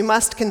guest, you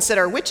must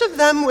consider which of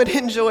them would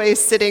enjoy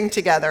sitting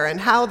together and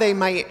how they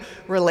might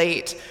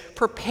relate.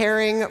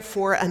 Preparing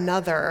for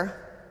another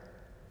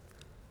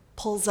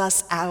pulls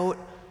us out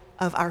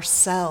of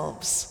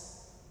ourselves.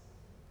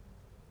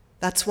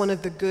 That's one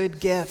of the good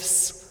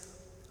gifts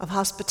of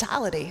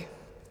hospitality.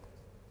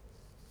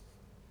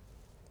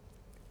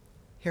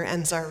 Here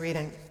ends our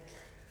reading.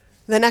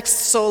 The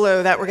next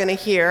solo that we're going to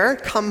hear,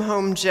 Come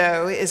Home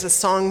Joe, is a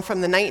song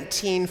from the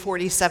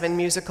 1947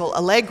 musical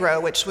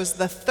Allegro, which was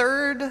the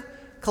third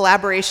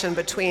collaboration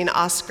between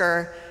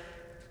Oscar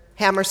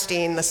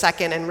Hammerstein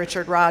II and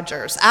Richard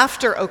Rodgers,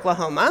 after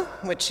Oklahoma,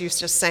 which you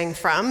just sang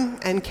from,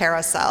 and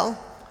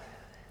Carousel.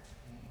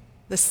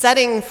 The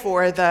setting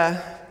for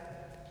the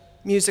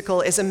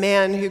musical is a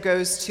man who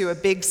goes to a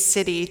big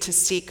city to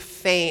seek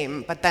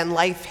fame, but then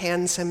life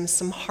hands him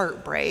some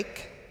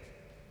heartbreak.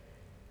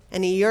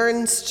 And he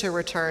yearns to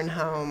return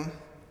home.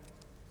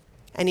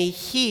 And he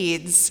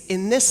heeds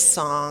in this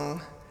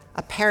song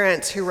a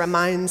parent who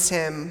reminds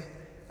him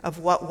of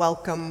what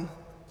welcome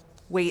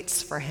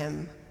waits for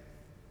him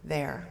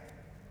there.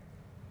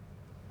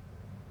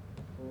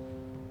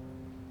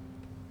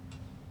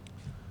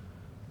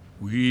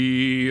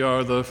 We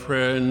are the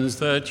friends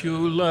that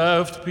you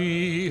left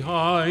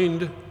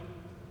behind.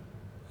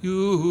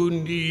 You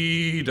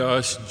need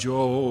us,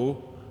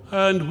 Joe,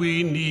 and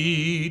we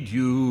need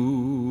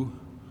you.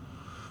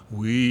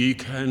 We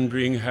can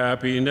bring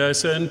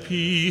happiness and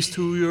peace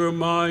to your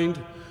mind.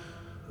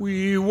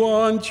 We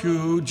want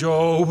you,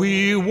 Joe,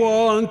 we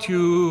want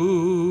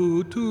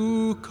you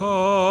to come.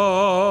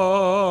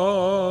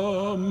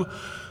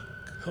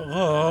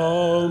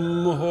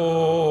 Come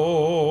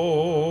home.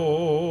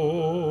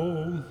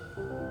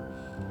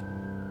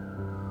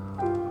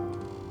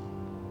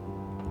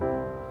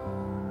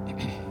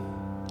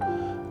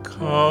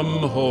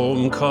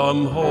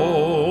 Come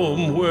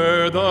home,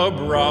 where the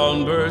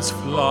brown birds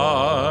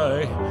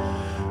fly,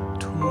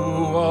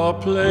 to a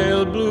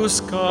pale blue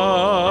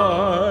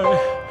sky,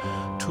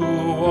 to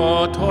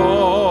a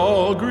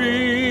tall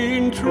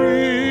green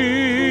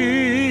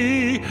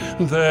tree.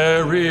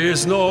 There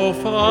is no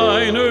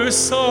finer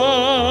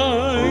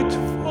sight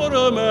for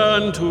a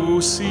man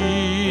to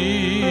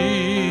see.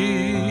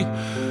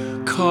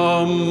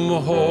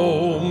 Come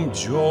home,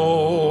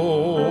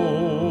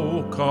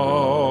 Joe,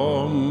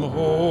 come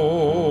home.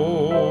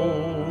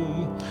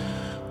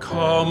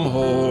 Come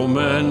home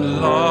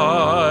and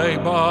lie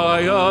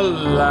by a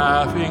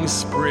laughing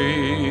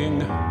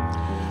spring,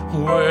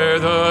 where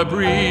the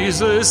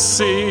breezes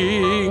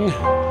sing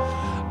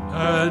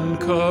and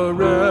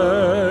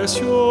caress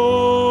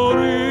your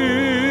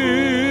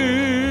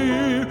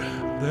ear.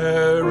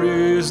 There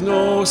is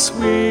no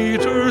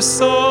sweeter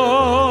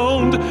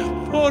sound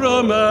for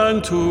a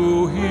man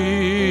to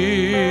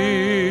hear.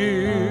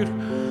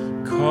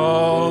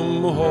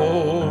 Come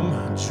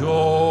home,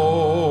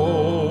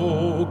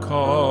 Joe,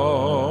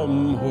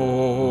 come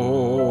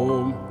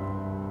home.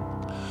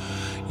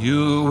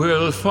 You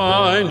will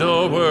find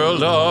a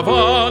world of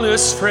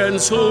honest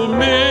friends who'll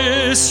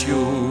miss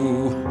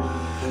you.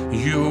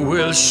 You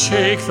will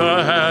shake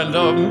the hand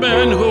of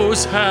men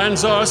whose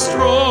hands are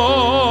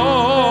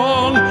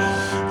strong.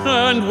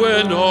 And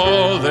when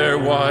all their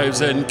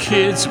wives and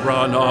kids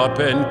run up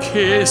and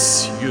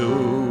kiss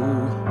you,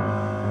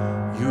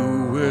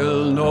 you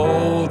will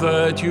know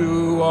that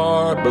you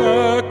are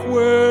back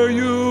where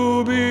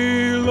you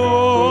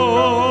belong.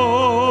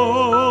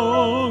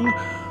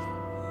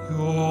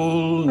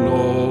 You'll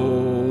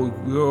know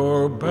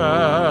you're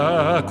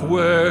back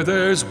where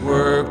there's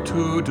work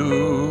to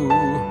do,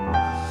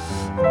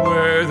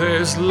 where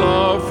there's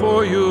love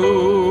for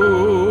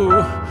you,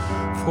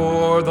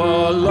 for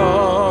the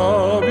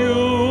love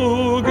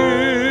you give.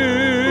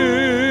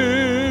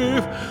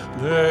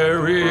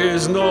 There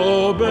is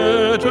no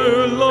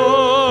better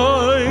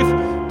life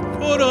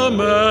for a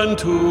man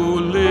to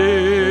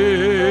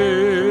live.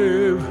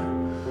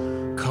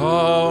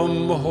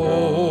 Come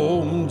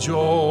home,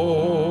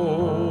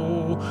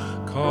 Joe,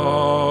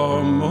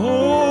 come home.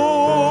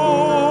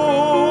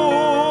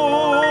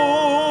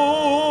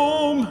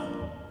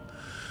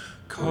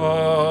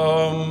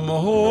 Come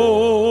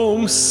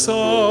home, son,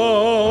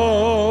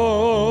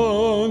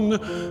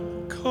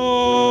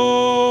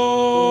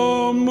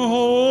 come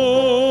home.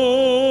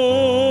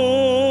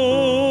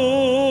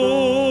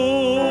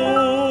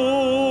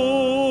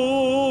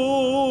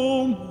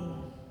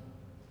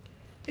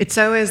 It's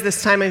always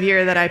this time of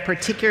year that I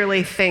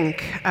particularly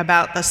think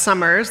about the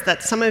summers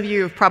that some of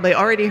you have probably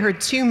already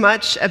heard too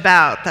much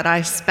about, that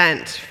I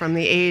spent from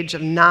the age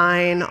of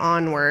 9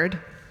 onward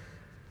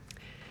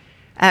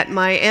at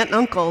my aunt and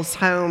uncle's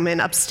home in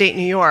upstate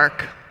New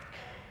York.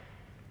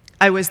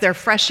 I was their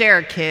fresh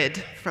air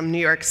kid from New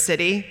York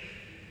City.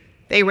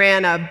 They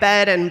ran a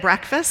bed and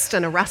breakfast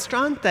and a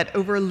restaurant that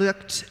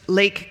overlooked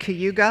Lake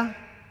Cayuga.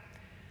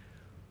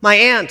 My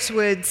aunt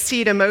would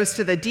see to most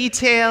of the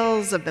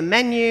details of the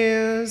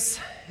menus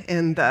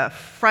and the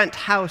front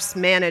house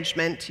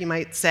management, you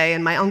might say,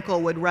 and my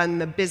uncle would run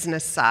the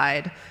business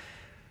side,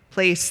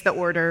 place the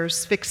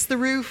orders, fix the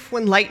roof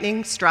when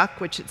lightning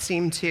struck, which it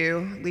seemed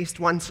to, at least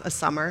once a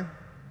summer.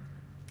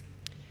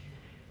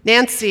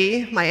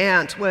 Nancy, my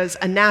aunt, was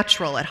a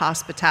natural at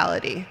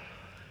hospitality.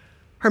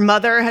 Her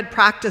mother had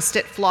practiced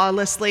it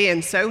flawlessly,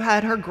 and so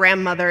had her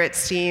grandmother, it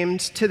seemed.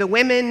 To the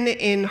women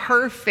in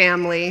her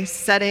family,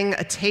 setting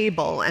a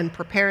table and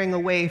preparing a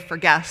way for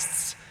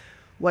guests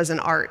was an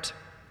art.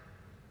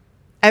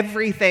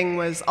 Everything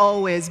was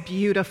always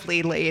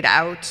beautifully laid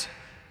out.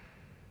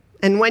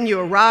 And when you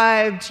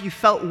arrived, you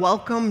felt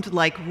welcomed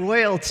like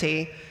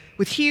royalty,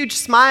 with huge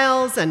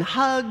smiles and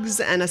hugs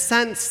and a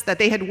sense that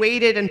they had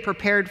waited and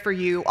prepared for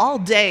you all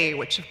day,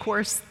 which of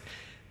course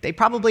they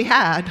probably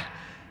had.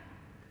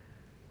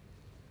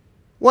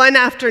 One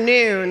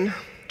afternoon,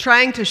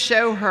 trying to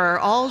show her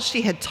all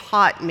she had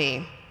taught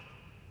me,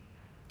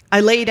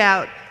 I laid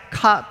out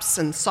cups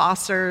and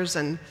saucers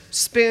and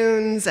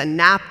spoons and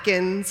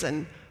napkins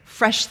and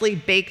freshly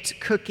baked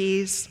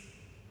cookies.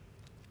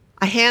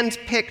 I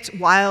hand-picked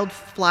wild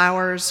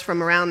flowers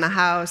from around the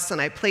house,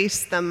 and I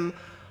placed them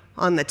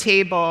on the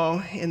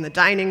table in the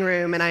dining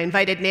room, and I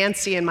invited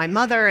Nancy and my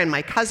mother and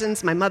my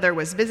cousins. My mother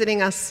was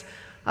visiting us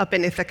up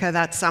in Ithaca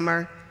that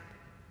summer.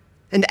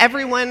 And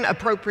everyone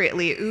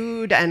appropriately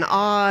oohed and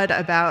awed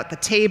about the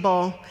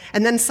table.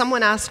 And then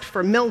someone asked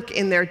for milk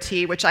in their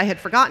tea, which I had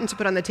forgotten to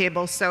put on the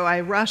table, so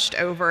I rushed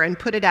over and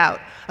put it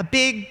out, a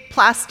big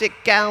plastic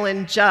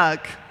gallon jug.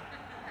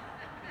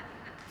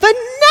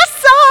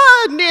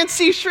 "Vanessa!"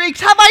 Nancy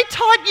shrieked. "Have I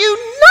taught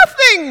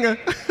you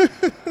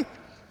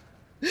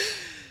nothing?"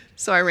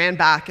 So I ran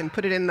back and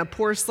put it in the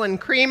porcelain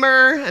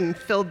creamer and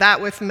filled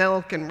that with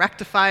milk and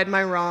rectified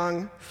my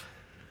wrong.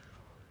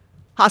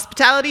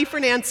 Hospitality for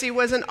Nancy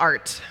was an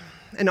art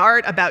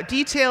about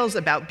details,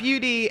 about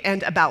beauty,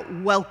 and about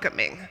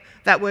welcoming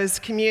that was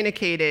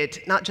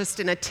communicated not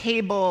just in a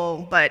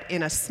table, but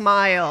in a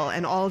smile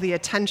and all the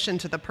attention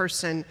to the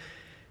person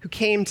who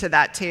came to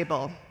that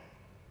table.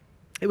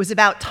 It was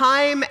about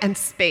time and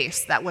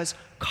space that was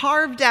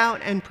carved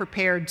out and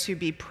prepared to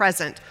be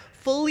present,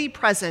 fully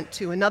present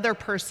to another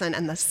person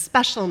and the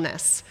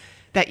specialness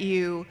that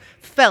you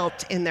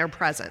felt in their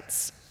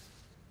presence.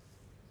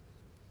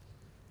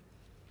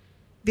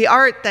 The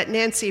art that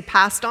Nancy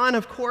passed on,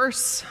 of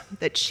course,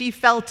 that she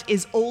felt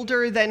is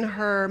older than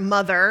her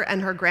mother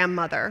and her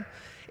grandmother.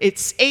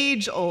 It's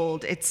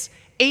age-old, it's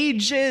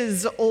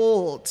ages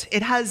old.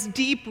 It has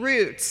deep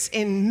roots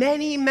in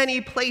many, many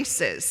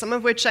places, some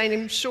of which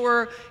I'm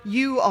sure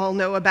you all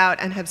know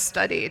about and have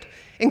studied,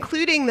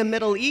 including the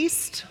Middle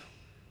East,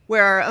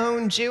 where our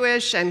own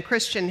Jewish and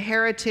Christian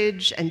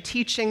heritage and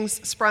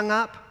teachings sprung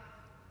up.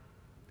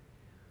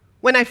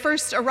 When I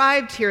first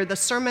arrived here, the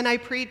sermon I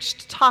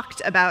preached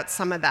talked about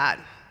some of that,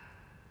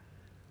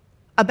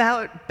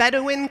 about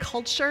Bedouin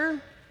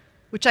culture,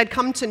 which I'd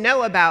come to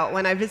know about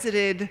when I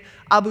visited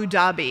Abu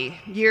Dhabi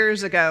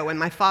years ago when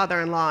my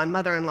father-in-law and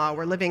mother-in-law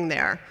were living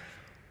there.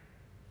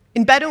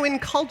 In Bedouin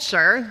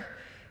culture,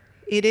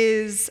 it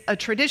is a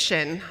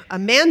tradition, a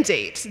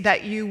mandate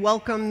that you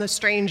welcome the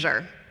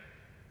stranger.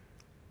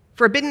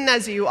 Forbidden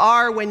as you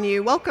are when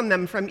you welcome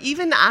them from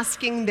even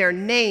asking their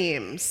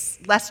names,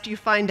 lest you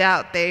find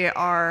out they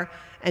are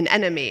an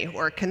enemy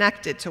or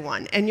connected to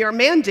one. And you're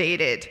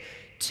mandated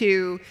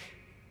to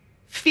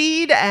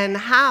feed and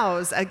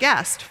house a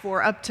guest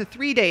for up to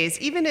 3 days,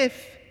 even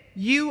if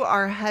you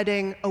are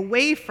heading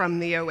away from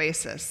the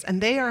oasis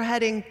and they are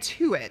heading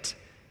to it.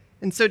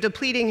 And so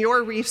depleting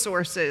your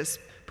resources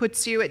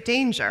puts you at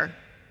danger.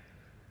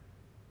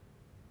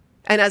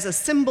 And as a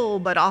symbol,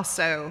 but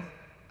also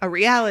a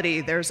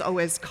reality, there's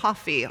always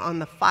coffee on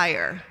the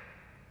fire,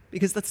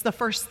 because that's the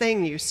first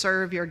thing you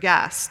serve your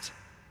guest.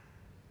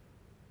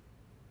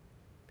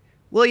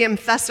 William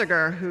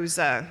Thesiger, who's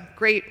a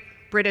great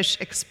British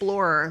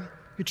explorer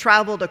who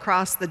traveled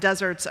across the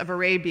deserts of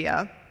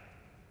Arabia,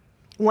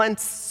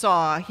 once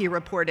saw, he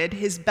reported,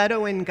 his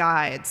Bedouin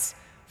guides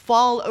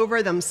fall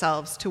over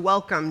themselves to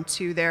welcome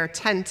to their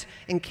tent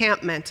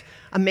encampment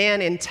a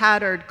man in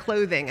tattered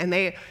clothing, and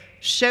they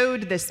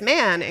showed this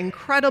man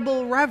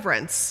incredible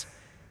reverence,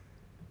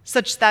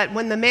 such that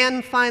when the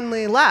man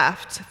finally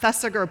left,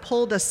 Thesiger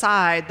pulled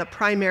aside the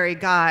primary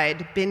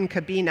guide, Bin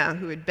Kabina,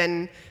 who had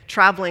been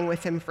traveling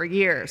with him for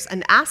years,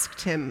 and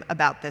asked him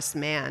about this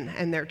man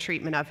and their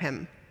treatment of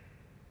him.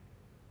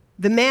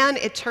 The man,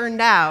 it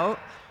turned out,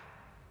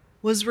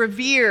 was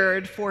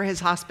revered for his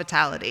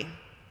hospitality.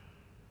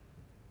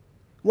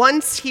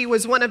 Once he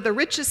was one of the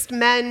richest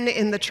men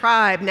in the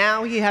tribe.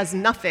 Now he has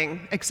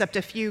nothing except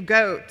a few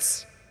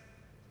goats.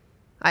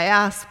 I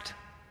asked,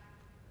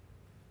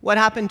 what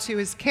happened to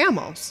his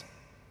camels?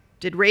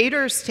 Did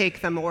raiders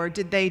take them, or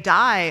did they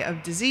die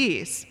of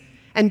disease?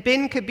 And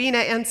Bin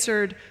Kabina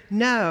answered,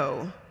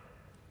 no.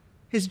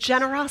 His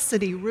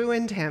generosity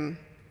ruined him.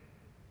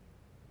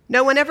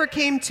 No one ever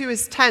came to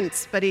his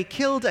tents, but he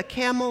killed a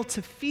camel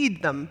to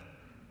feed them.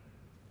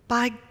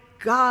 By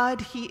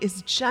God, he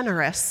is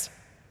generous.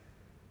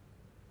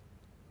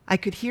 I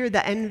could hear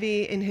the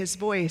envy in his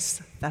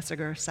voice,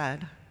 Thesiger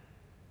said.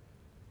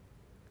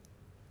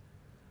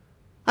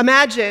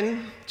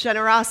 Imagine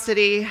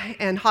generosity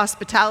and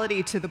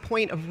hospitality to the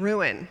point of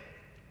ruin,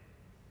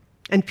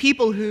 and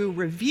people who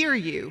revere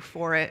you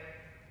for it.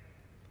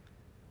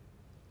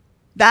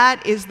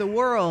 That is the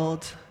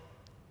world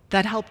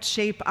that helped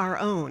shape our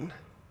own.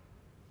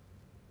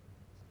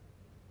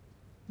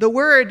 The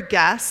word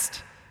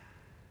guest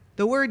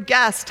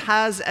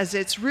has as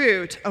its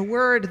root a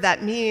word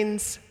that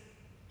means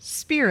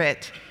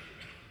spirit.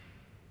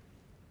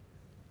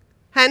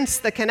 Hence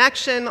the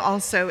connection,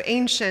 also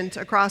ancient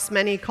across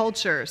many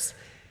cultures.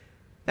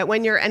 That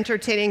when you're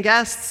entertaining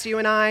guests, you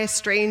and I,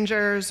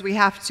 strangers, we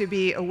have to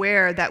be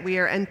aware that we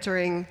are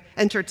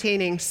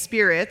entertaining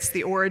spirits,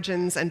 the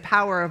origins and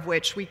power of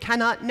which we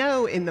cannot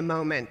know in the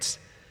moment.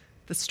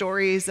 The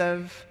stories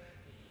of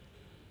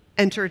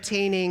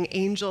entertaining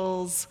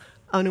angels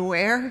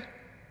unaware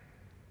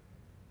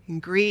in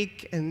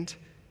Greek and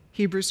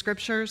Hebrew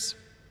scriptures.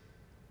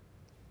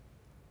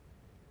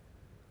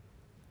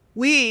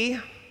 We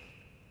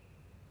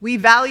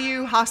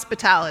value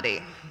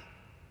hospitality.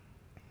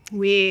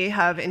 We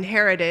have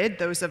inherited,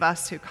 those of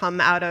us who come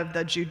out of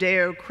the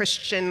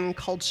Judeo-Christian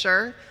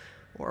culture,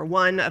 or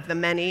one of the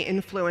many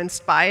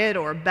influenced by it,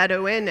 or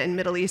Bedouin and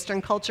Middle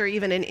Eastern culture.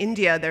 Even in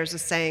India, there's a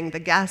saying, the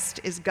guest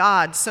is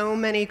God. So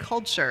many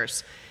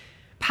cultures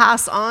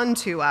pass on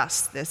to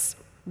us this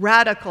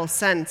radical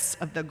sense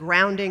of the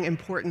grounding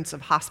importance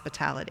of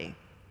hospitality.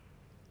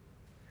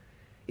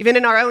 Even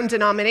in our own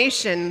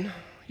denomination,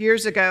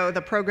 years ago,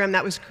 the program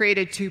that was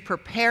created to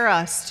prepare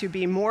us to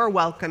be more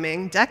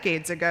welcoming,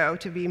 decades ago,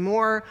 to be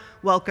more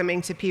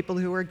welcoming to people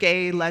who were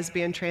gay,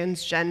 lesbian,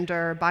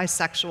 transgender,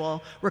 bisexual,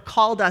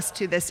 recalled us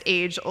to this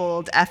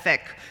age-old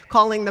ethic,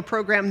 calling the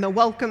program the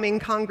Welcoming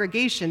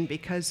Congregation,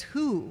 because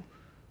who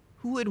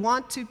would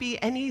want to be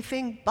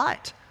anything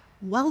but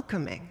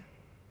welcoming?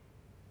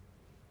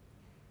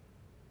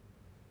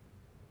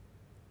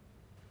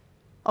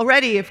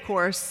 Already, of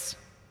course,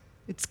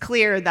 it's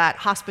clear that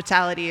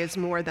hospitality is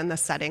more than the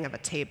setting of a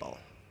table.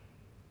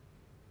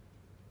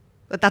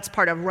 But that's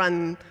part of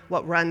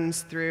what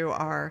runs through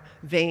our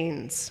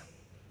veins.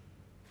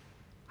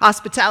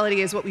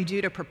 Hospitality is what we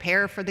do to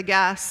prepare for the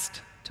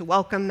guest, to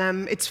welcome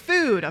them. It's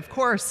food, of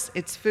course,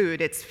 it's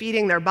food. It's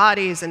feeding their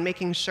bodies and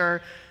making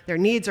sure their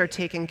needs are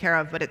taken care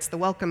of, but it's the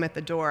welcome at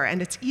the door,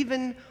 and it's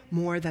even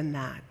more than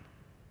that.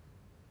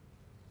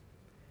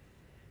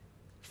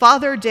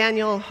 Father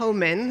Daniel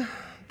Homan,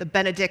 the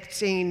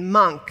Benedictine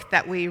monk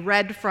that we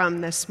read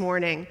from this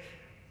morning,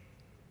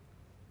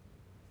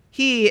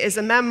 he is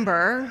a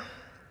member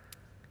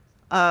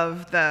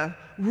of the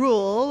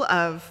rule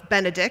of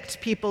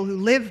Benedict, people who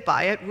live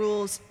by it,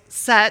 rules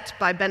set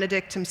by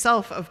Benedict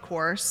himself, of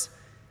course,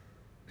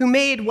 who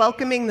made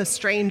welcoming the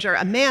stranger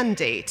a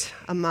mandate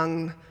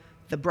among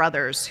the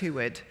brothers who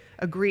would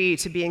agree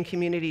to be in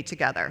community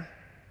together.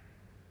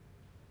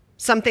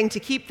 Something to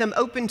keep them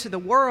open to the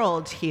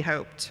world, he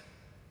hoped,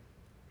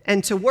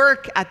 and to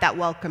work at that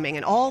welcoming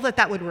and all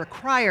that would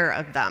require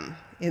of them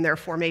in their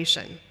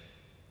formation.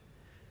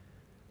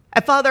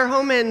 At Father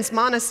Homan's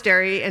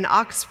monastery in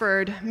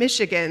Oxford,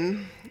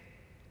 Michigan,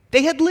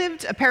 they had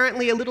lived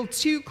apparently a little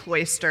too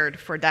cloistered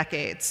for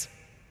decades.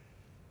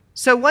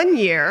 So one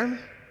year,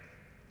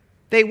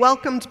 they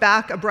welcomed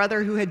back a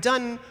brother who had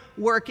done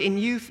work in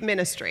youth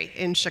ministry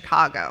in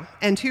Chicago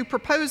and who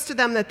proposed to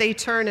them that they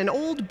turn an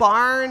old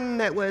barn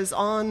that was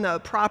on the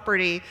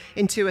property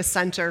into a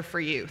center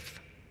for youth.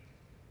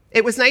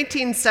 It was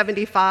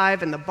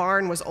 1975, and the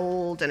barn was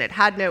old, and it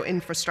had no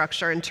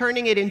infrastructure, and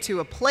turning it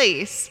into a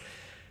place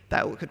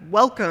that could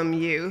welcome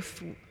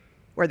youth,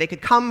 where they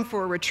could come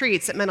for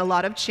retreats, it meant a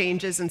lot of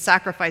changes and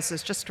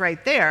sacrifices just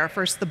right there.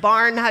 First, the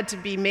barn had to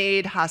be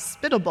made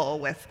hospitable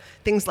with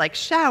things like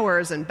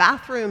showers and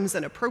bathrooms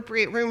and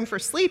appropriate room for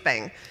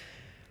sleeping.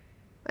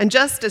 And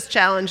just as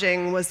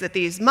challenging was that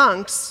these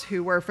monks,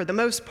 who were for the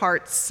most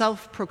part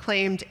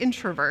self-proclaimed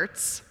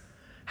introverts,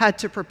 had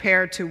to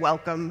prepare to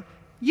welcome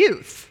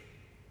youth.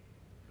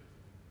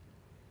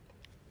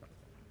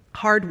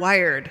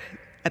 Hardwired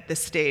at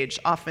this stage,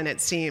 often it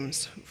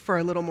seems, for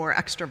a little more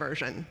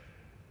extroversion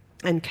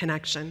and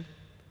connection.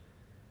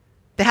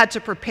 They had to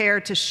prepare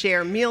to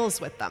share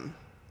meals with them.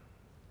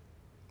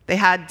 They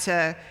had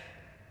to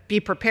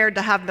be prepared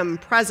to have them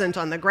present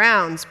on the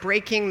grounds,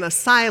 breaking the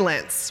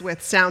silence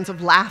with sounds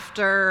of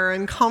laughter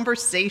and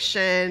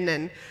conversation,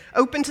 and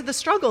open to the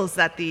struggles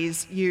that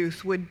these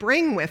youth would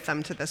bring with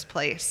them to this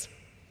place.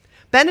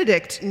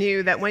 Benedict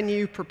knew that when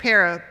you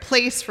prepare a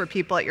place for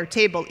people at your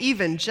table,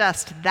 even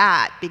just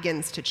that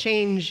begins to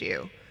change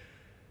you.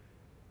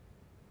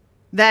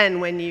 Then,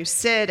 when you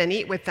sit and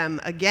eat with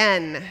them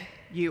again,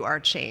 you are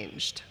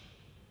changed.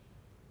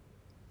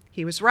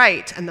 He was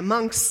right, and the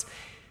monks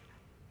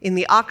in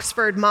the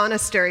Oxford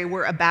monastery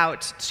were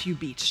about to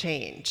be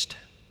changed.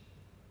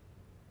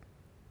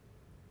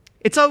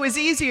 It's always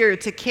easier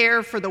to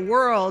care for the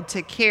world,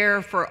 to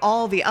care for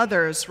all the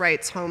others,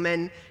 writes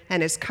Homan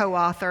and his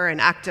co-author,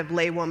 an active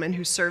laywoman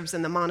who serves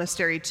in the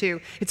monastery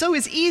too. It's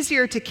always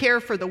easier to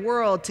care for the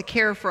world, to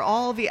care for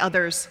all the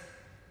others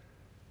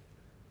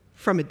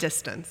from a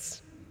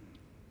distance.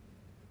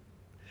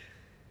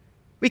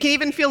 We can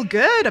even feel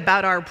good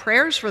about our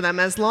prayers for them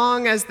as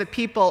long as the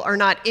people are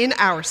not in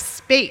our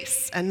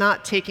space and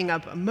not taking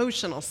up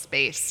emotional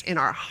space in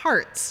our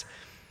hearts.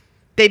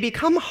 They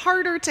become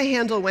harder to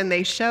handle when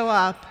they show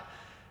up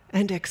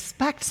and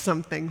expect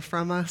something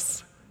from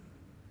us.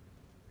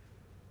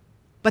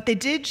 But they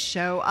did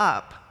show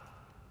up.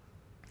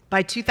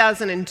 By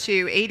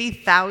 2002,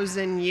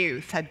 80,000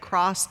 youth had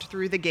crossed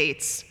through the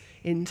gates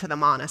into the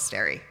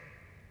monastery.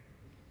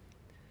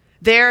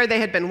 There they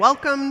had been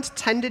welcomed,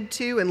 tended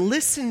to, and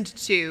listened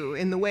to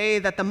in the way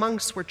that the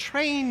monks were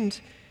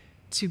trained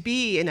to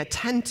be in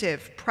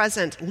attentive,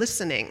 present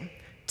listening,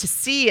 to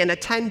see and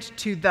attend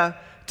to the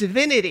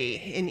divinity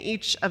in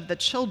each of the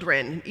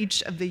children,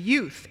 each of the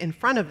youth in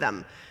front of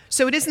them.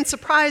 So it isn't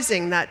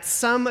surprising that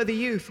some of the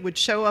youth would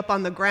show up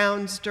on the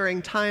grounds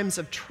during times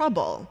of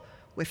trouble,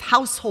 with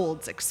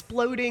households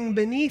exploding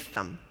beneath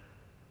them.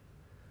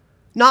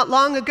 Not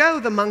long ago,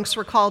 the monks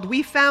recalled,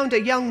 we found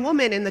a young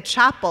woman in the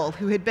chapel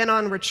who had been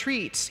on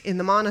retreat in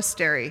the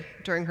monastery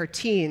during her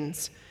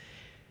teens.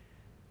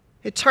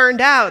 It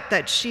turned out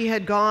that she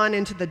had gone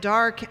into the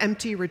dark,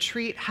 empty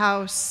retreat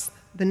house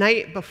the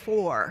night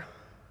before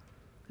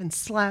and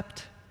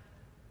slept.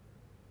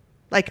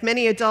 Like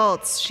many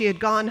adults, she had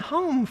gone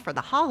home for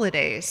the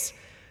holidays,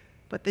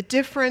 but the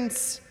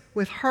difference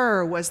with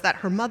her was that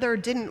her mother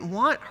didn't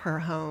want her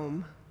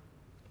home,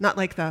 not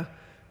like the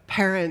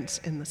parent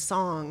in the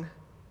song.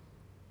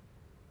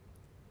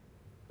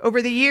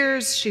 Over the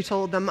years, she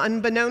told them,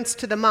 unbeknownst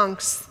to the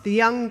monks,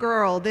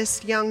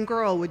 this young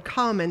girl would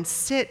come and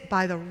sit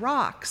by the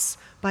rocks,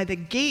 by the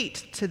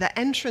gate to the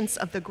entrance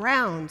of the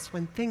grounds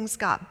when things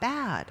got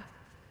bad.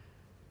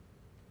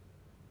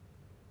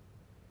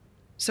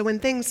 So when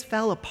things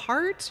fell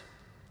apart,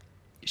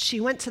 she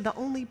went to the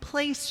only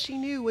place she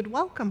knew would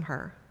welcome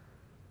her.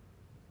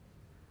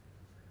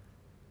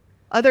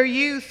 Other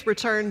youth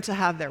returned to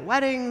have their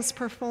weddings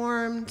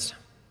performed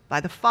by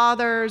the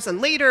fathers,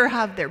 and later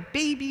have their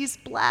babies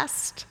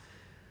blessed.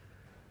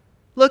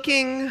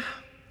 Looking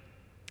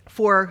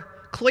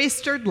for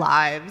cloistered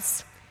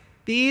lives,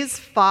 these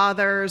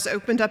fathers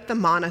opened up the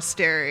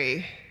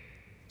monastery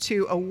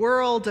to a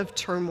world of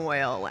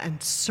turmoil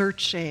and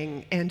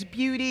searching and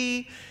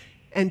beauty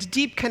and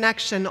deep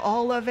connection.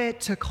 All of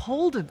it took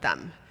hold of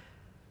them.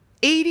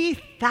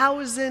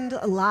 80,000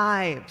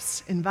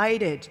 lives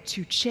invited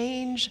to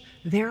change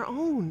their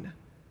own.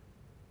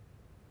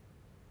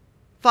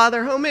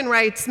 Father Homan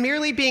writes,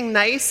 merely being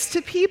nice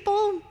to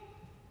people,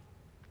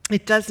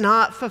 it does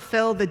not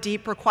fulfill the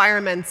deep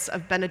requirements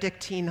of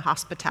Benedictine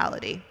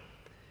hospitality.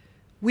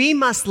 We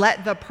must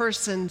let the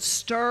person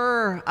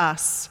stir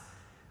us.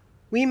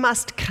 We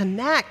must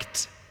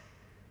connect.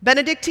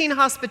 Benedictine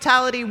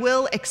hospitality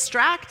will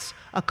extract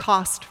a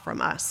cost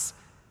from us,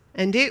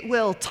 and it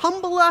will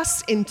tumble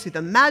us into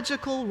the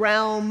magical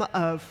realm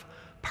of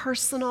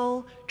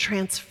personal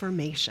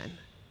transformation.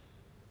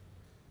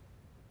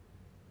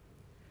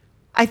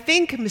 I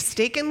think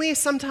mistakenly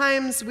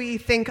sometimes we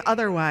think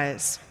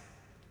otherwise.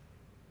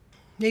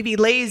 Maybe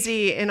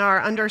lazy in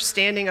our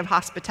understanding of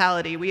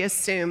hospitality, we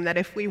assume that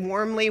if we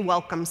warmly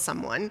welcome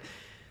someone,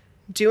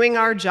 doing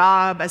our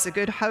job as a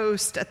good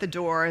host at the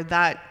door,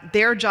 that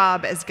their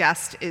job as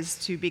guest is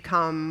to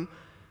become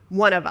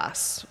one of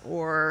us,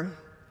 or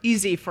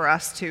easy for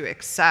us to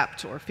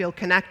accept or feel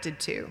connected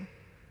to.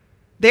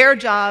 Their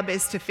job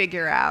is to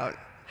figure out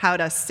how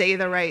to say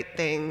the right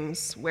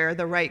things, wear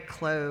the right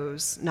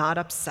clothes, not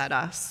upset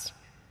us.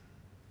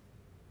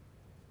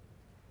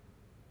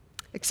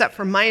 Except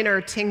for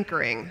minor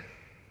tinkering,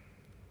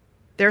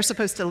 they're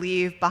supposed to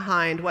leave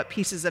behind what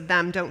pieces of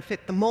them don't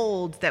fit the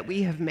mold that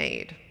we have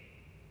made.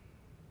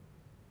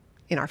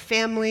 In our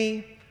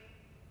family,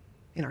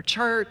 in our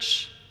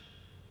church,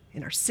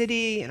 in our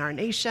city, in our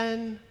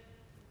nation.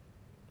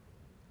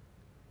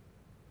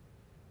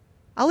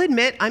 I'll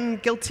admit I'm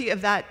guilty of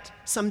that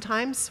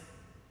sometimes.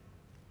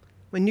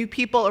 When new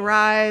people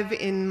arrive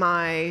in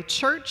my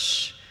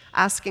church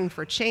asking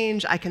for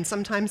change, I can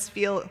sometimes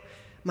feel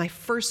my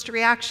first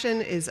reaction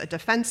is a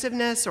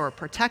defensiveness or a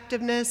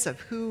protectiveness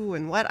of who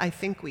and what I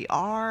think we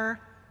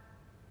are.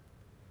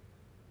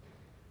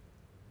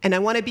 And I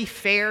want to be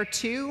fair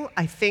too.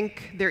 I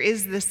think there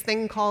is this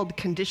thing called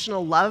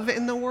conditional love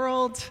in the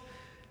world,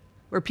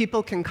 where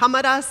people can come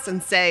at us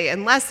and say,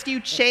 unless you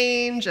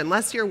change,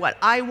 unless you're what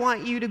I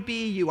want you to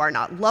be, you are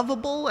not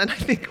lovable. And I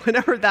think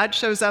whenever that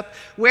shows up,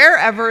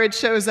 wherever it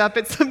shows up,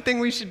 it's something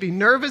we should be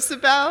nervous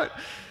about,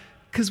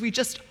 because we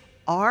just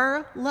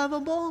are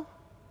lovable.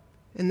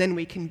 And then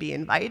we can be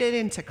invited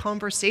into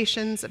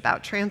conversations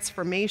about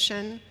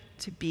transformation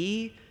to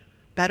be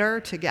better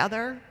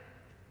together,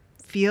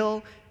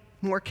 feel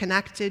more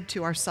connected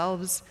to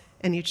ourselves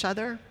and each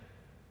other.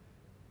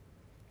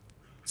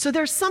 So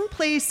there's some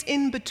place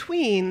in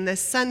between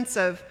this sense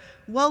of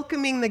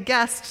welcoming the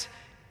guest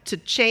to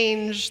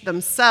change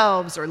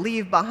themselves or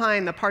leave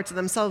behind the parts of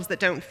themselves that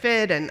don't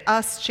fit, and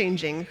us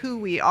changing who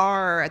we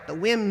are at the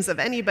whims of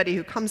anybody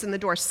who comes in the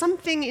door.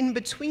 Something in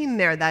between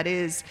there that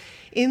is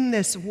in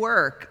this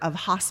work of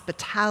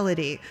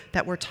hospitality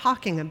that we're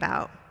talking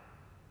about.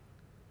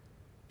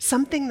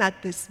 Something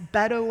that this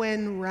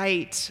Bedouin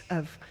rite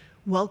of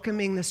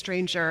welcoming the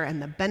stranger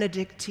and the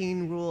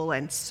Benedictine rule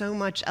and so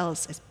much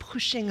else is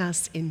pushing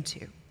us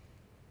into.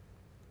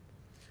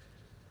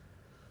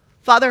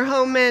 Father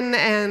Homan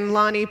and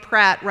Lonnie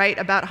Pratt write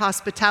about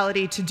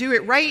hospitality. To do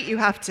it right, you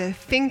have to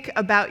think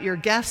about your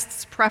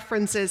guests'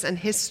 preferences and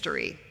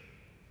history.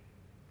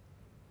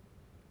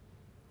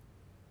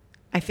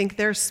 I think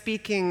they're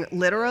speaking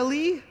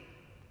literally,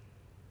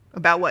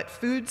 about what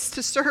foods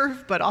to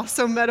serve, but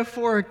also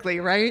metaphorically,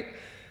 right?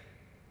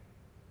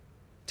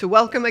 To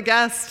welcome a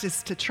guest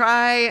is to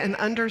try and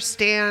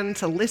understand,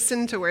 to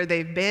listen to where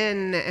they've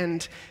been,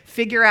 and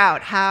figure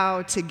out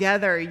how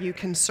together you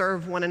can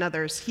serve one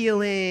another's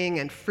healing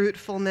and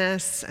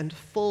fruitfulness and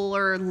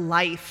fuller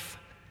life.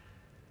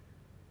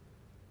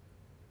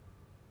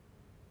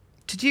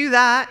 To do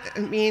that,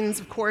 it means,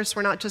 of course,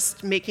 we're not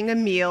just making a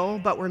meal,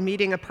 but we're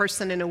meeting a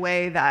person in a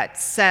way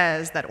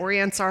that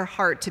orients our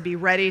heart to be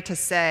ready to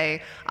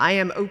say, I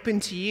am open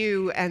to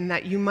you, and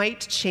that you might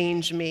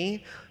change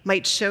me,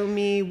 might show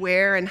me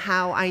where and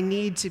how I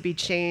need to be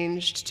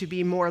changed, to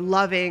be more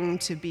loving,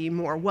 to be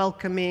more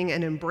welcoming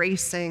and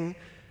embracing,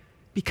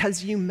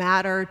 because you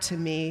matter to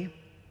me,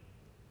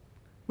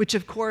 which,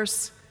 of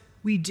course,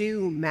 we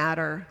do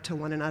matter to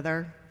one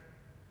another.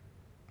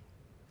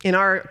 In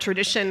our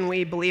tradition,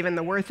 we believe in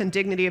the worth and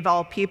dignity of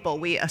all people.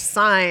 We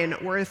assign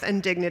worth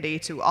and dignity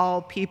to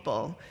all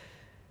people.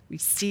 We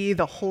see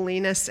the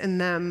holiness in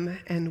them,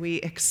 and we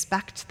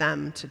expect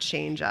them to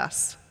change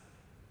us.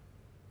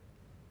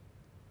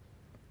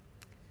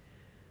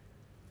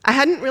 I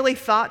hadn't really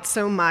thought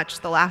so much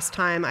the last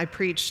time I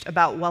preached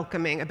about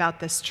welcoming, about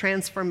this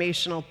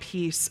transformational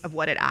piece of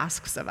what it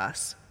asks of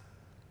us.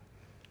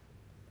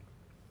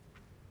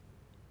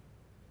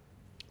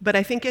 But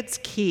I think it's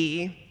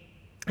key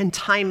and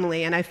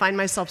timely, and I find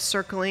myself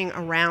circling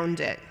around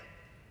it.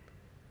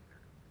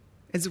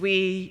 As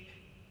we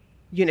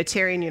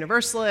Unitarian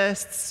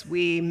Universalists,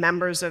 we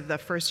members of the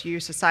First U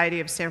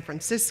Society of San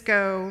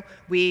Francisco,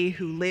 we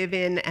who live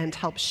in and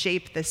help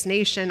shape this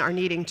nation are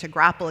needing to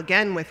grapple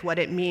again with what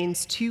it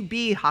means to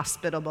be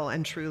hospitable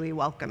and truly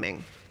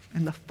welcoming,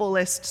 in the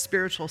fullest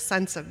spiritual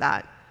sense of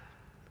that,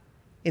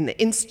 in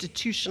the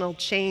institutional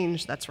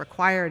change that's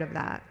required of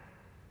that.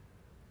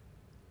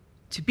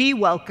 To be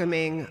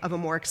welcoming of a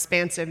more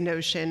expansive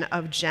notion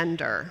of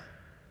gender,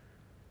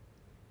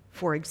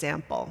 for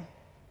example.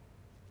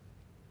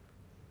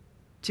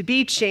 To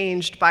be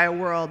changed by a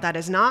world that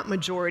is not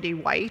majority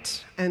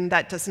white and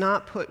that does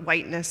not put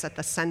whiteness at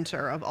the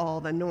center of all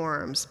the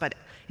norms, but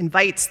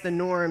invites the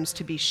norms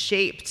to be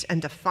shaped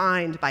and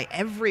defined by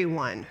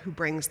everyone who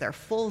brings their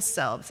full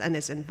selves and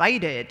is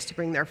invited to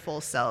bring their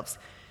full selves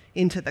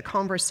into the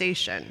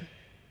conversation,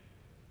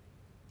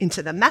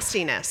 into the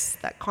messiness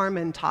that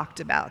Carmen talked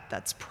about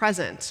that's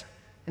present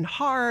and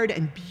hard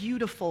and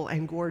beautiful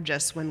and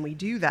gorgeous when we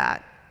do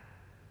that.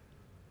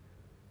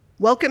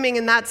 Welcoming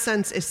in that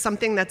sense is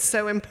something that's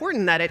so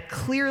important that it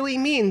clearly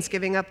means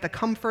giving up the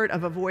comfort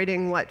of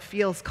avoiding what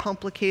feels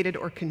complicated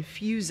or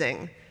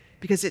confusing,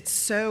 because it's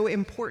so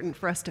important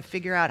for us to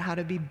figure out how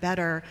to be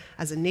better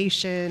as a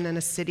nation and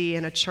a city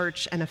and a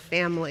church and a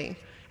family.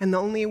 And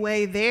the only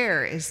way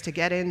there is to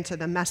get into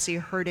the messy,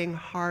 hurting,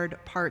 hard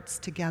parts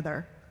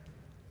together.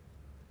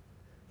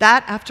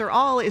 That, after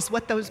all, is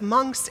what those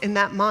monks in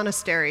that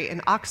monastery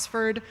in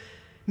Oxford,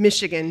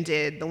 Michigan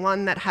did, the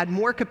one that had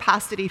more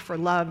capacity for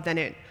love than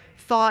it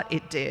thought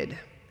it did.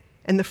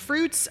 And the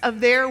fruits of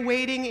their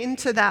wading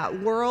into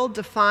that world,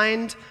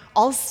 defined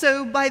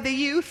also by the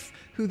youth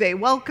who they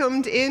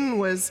welcomed in,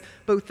 was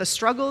both the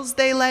struggles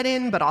they let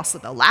in, but also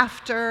the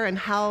laughter, and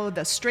how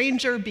the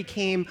stranger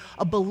became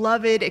a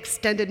beloved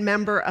extended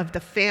member of the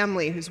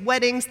family whose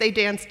weddings they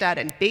danced at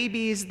and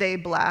babies they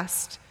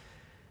blessed,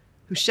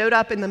 who showed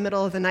up in the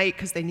middle of the night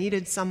because they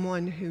needed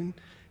someone who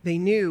they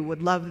knew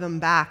would love them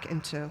back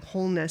into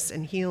wholeness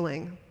and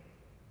healing.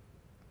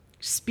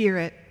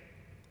 Spirit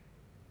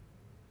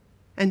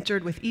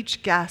entered with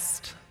each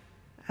guest,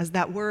 as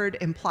that word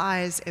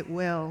implies it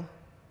will,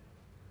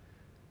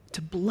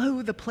 to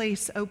blow the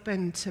place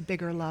open to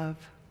bigger love.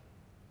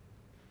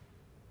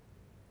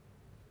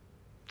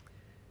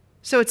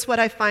 So it's what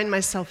I find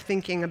myself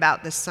thinking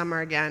about this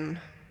summer again,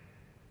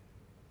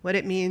 what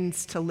it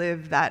means to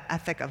live that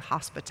ethic of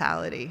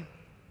hospitality.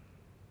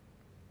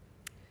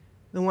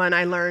 The one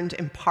I learned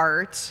in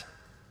part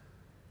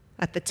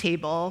at the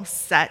table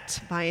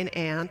set by an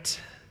aunt,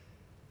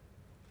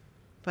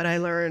 but I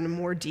learn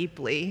more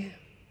deeply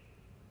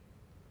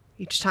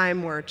each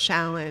time we're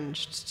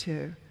challenged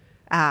to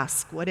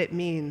ask what it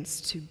means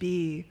to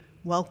be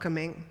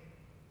welcoming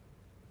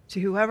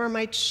to whoever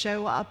might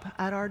show up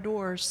at our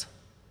doors.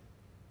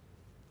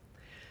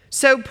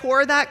 So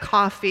pour that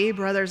coffee,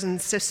 brothers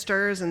and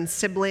sisters and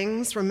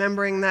siblings,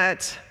 remembering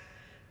that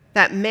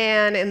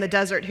man in the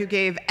desert who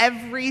gave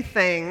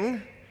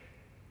everything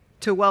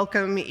to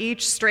welcome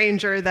each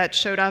stranger that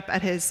showed up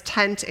at his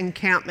tent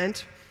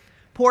encampment.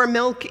 Pour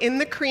milk in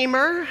the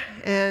creamer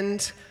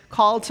and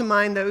call to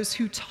mind those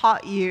who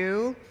taught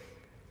you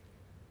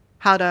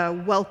how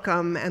to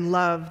welcome and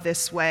love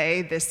this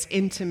way, this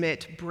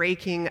intimate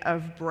breaking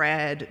of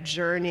bread,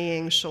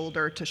 journeying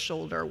shoulder to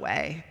shoulder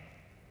way.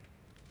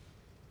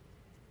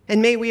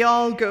 And may we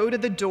all go to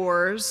the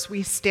doors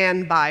we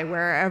stand by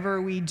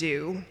wherever we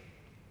do,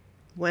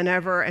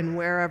 whenever and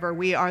wherever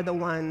we are the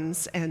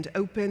ones, and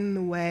open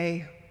the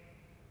way.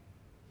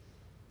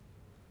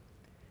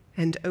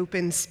 And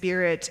open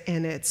spirit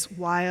in its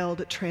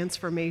wild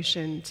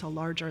transformation to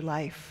larger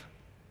life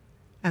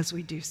as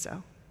we do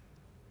so.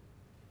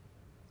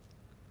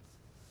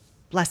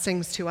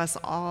 Blessings to us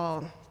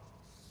all,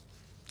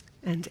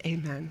 and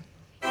amen.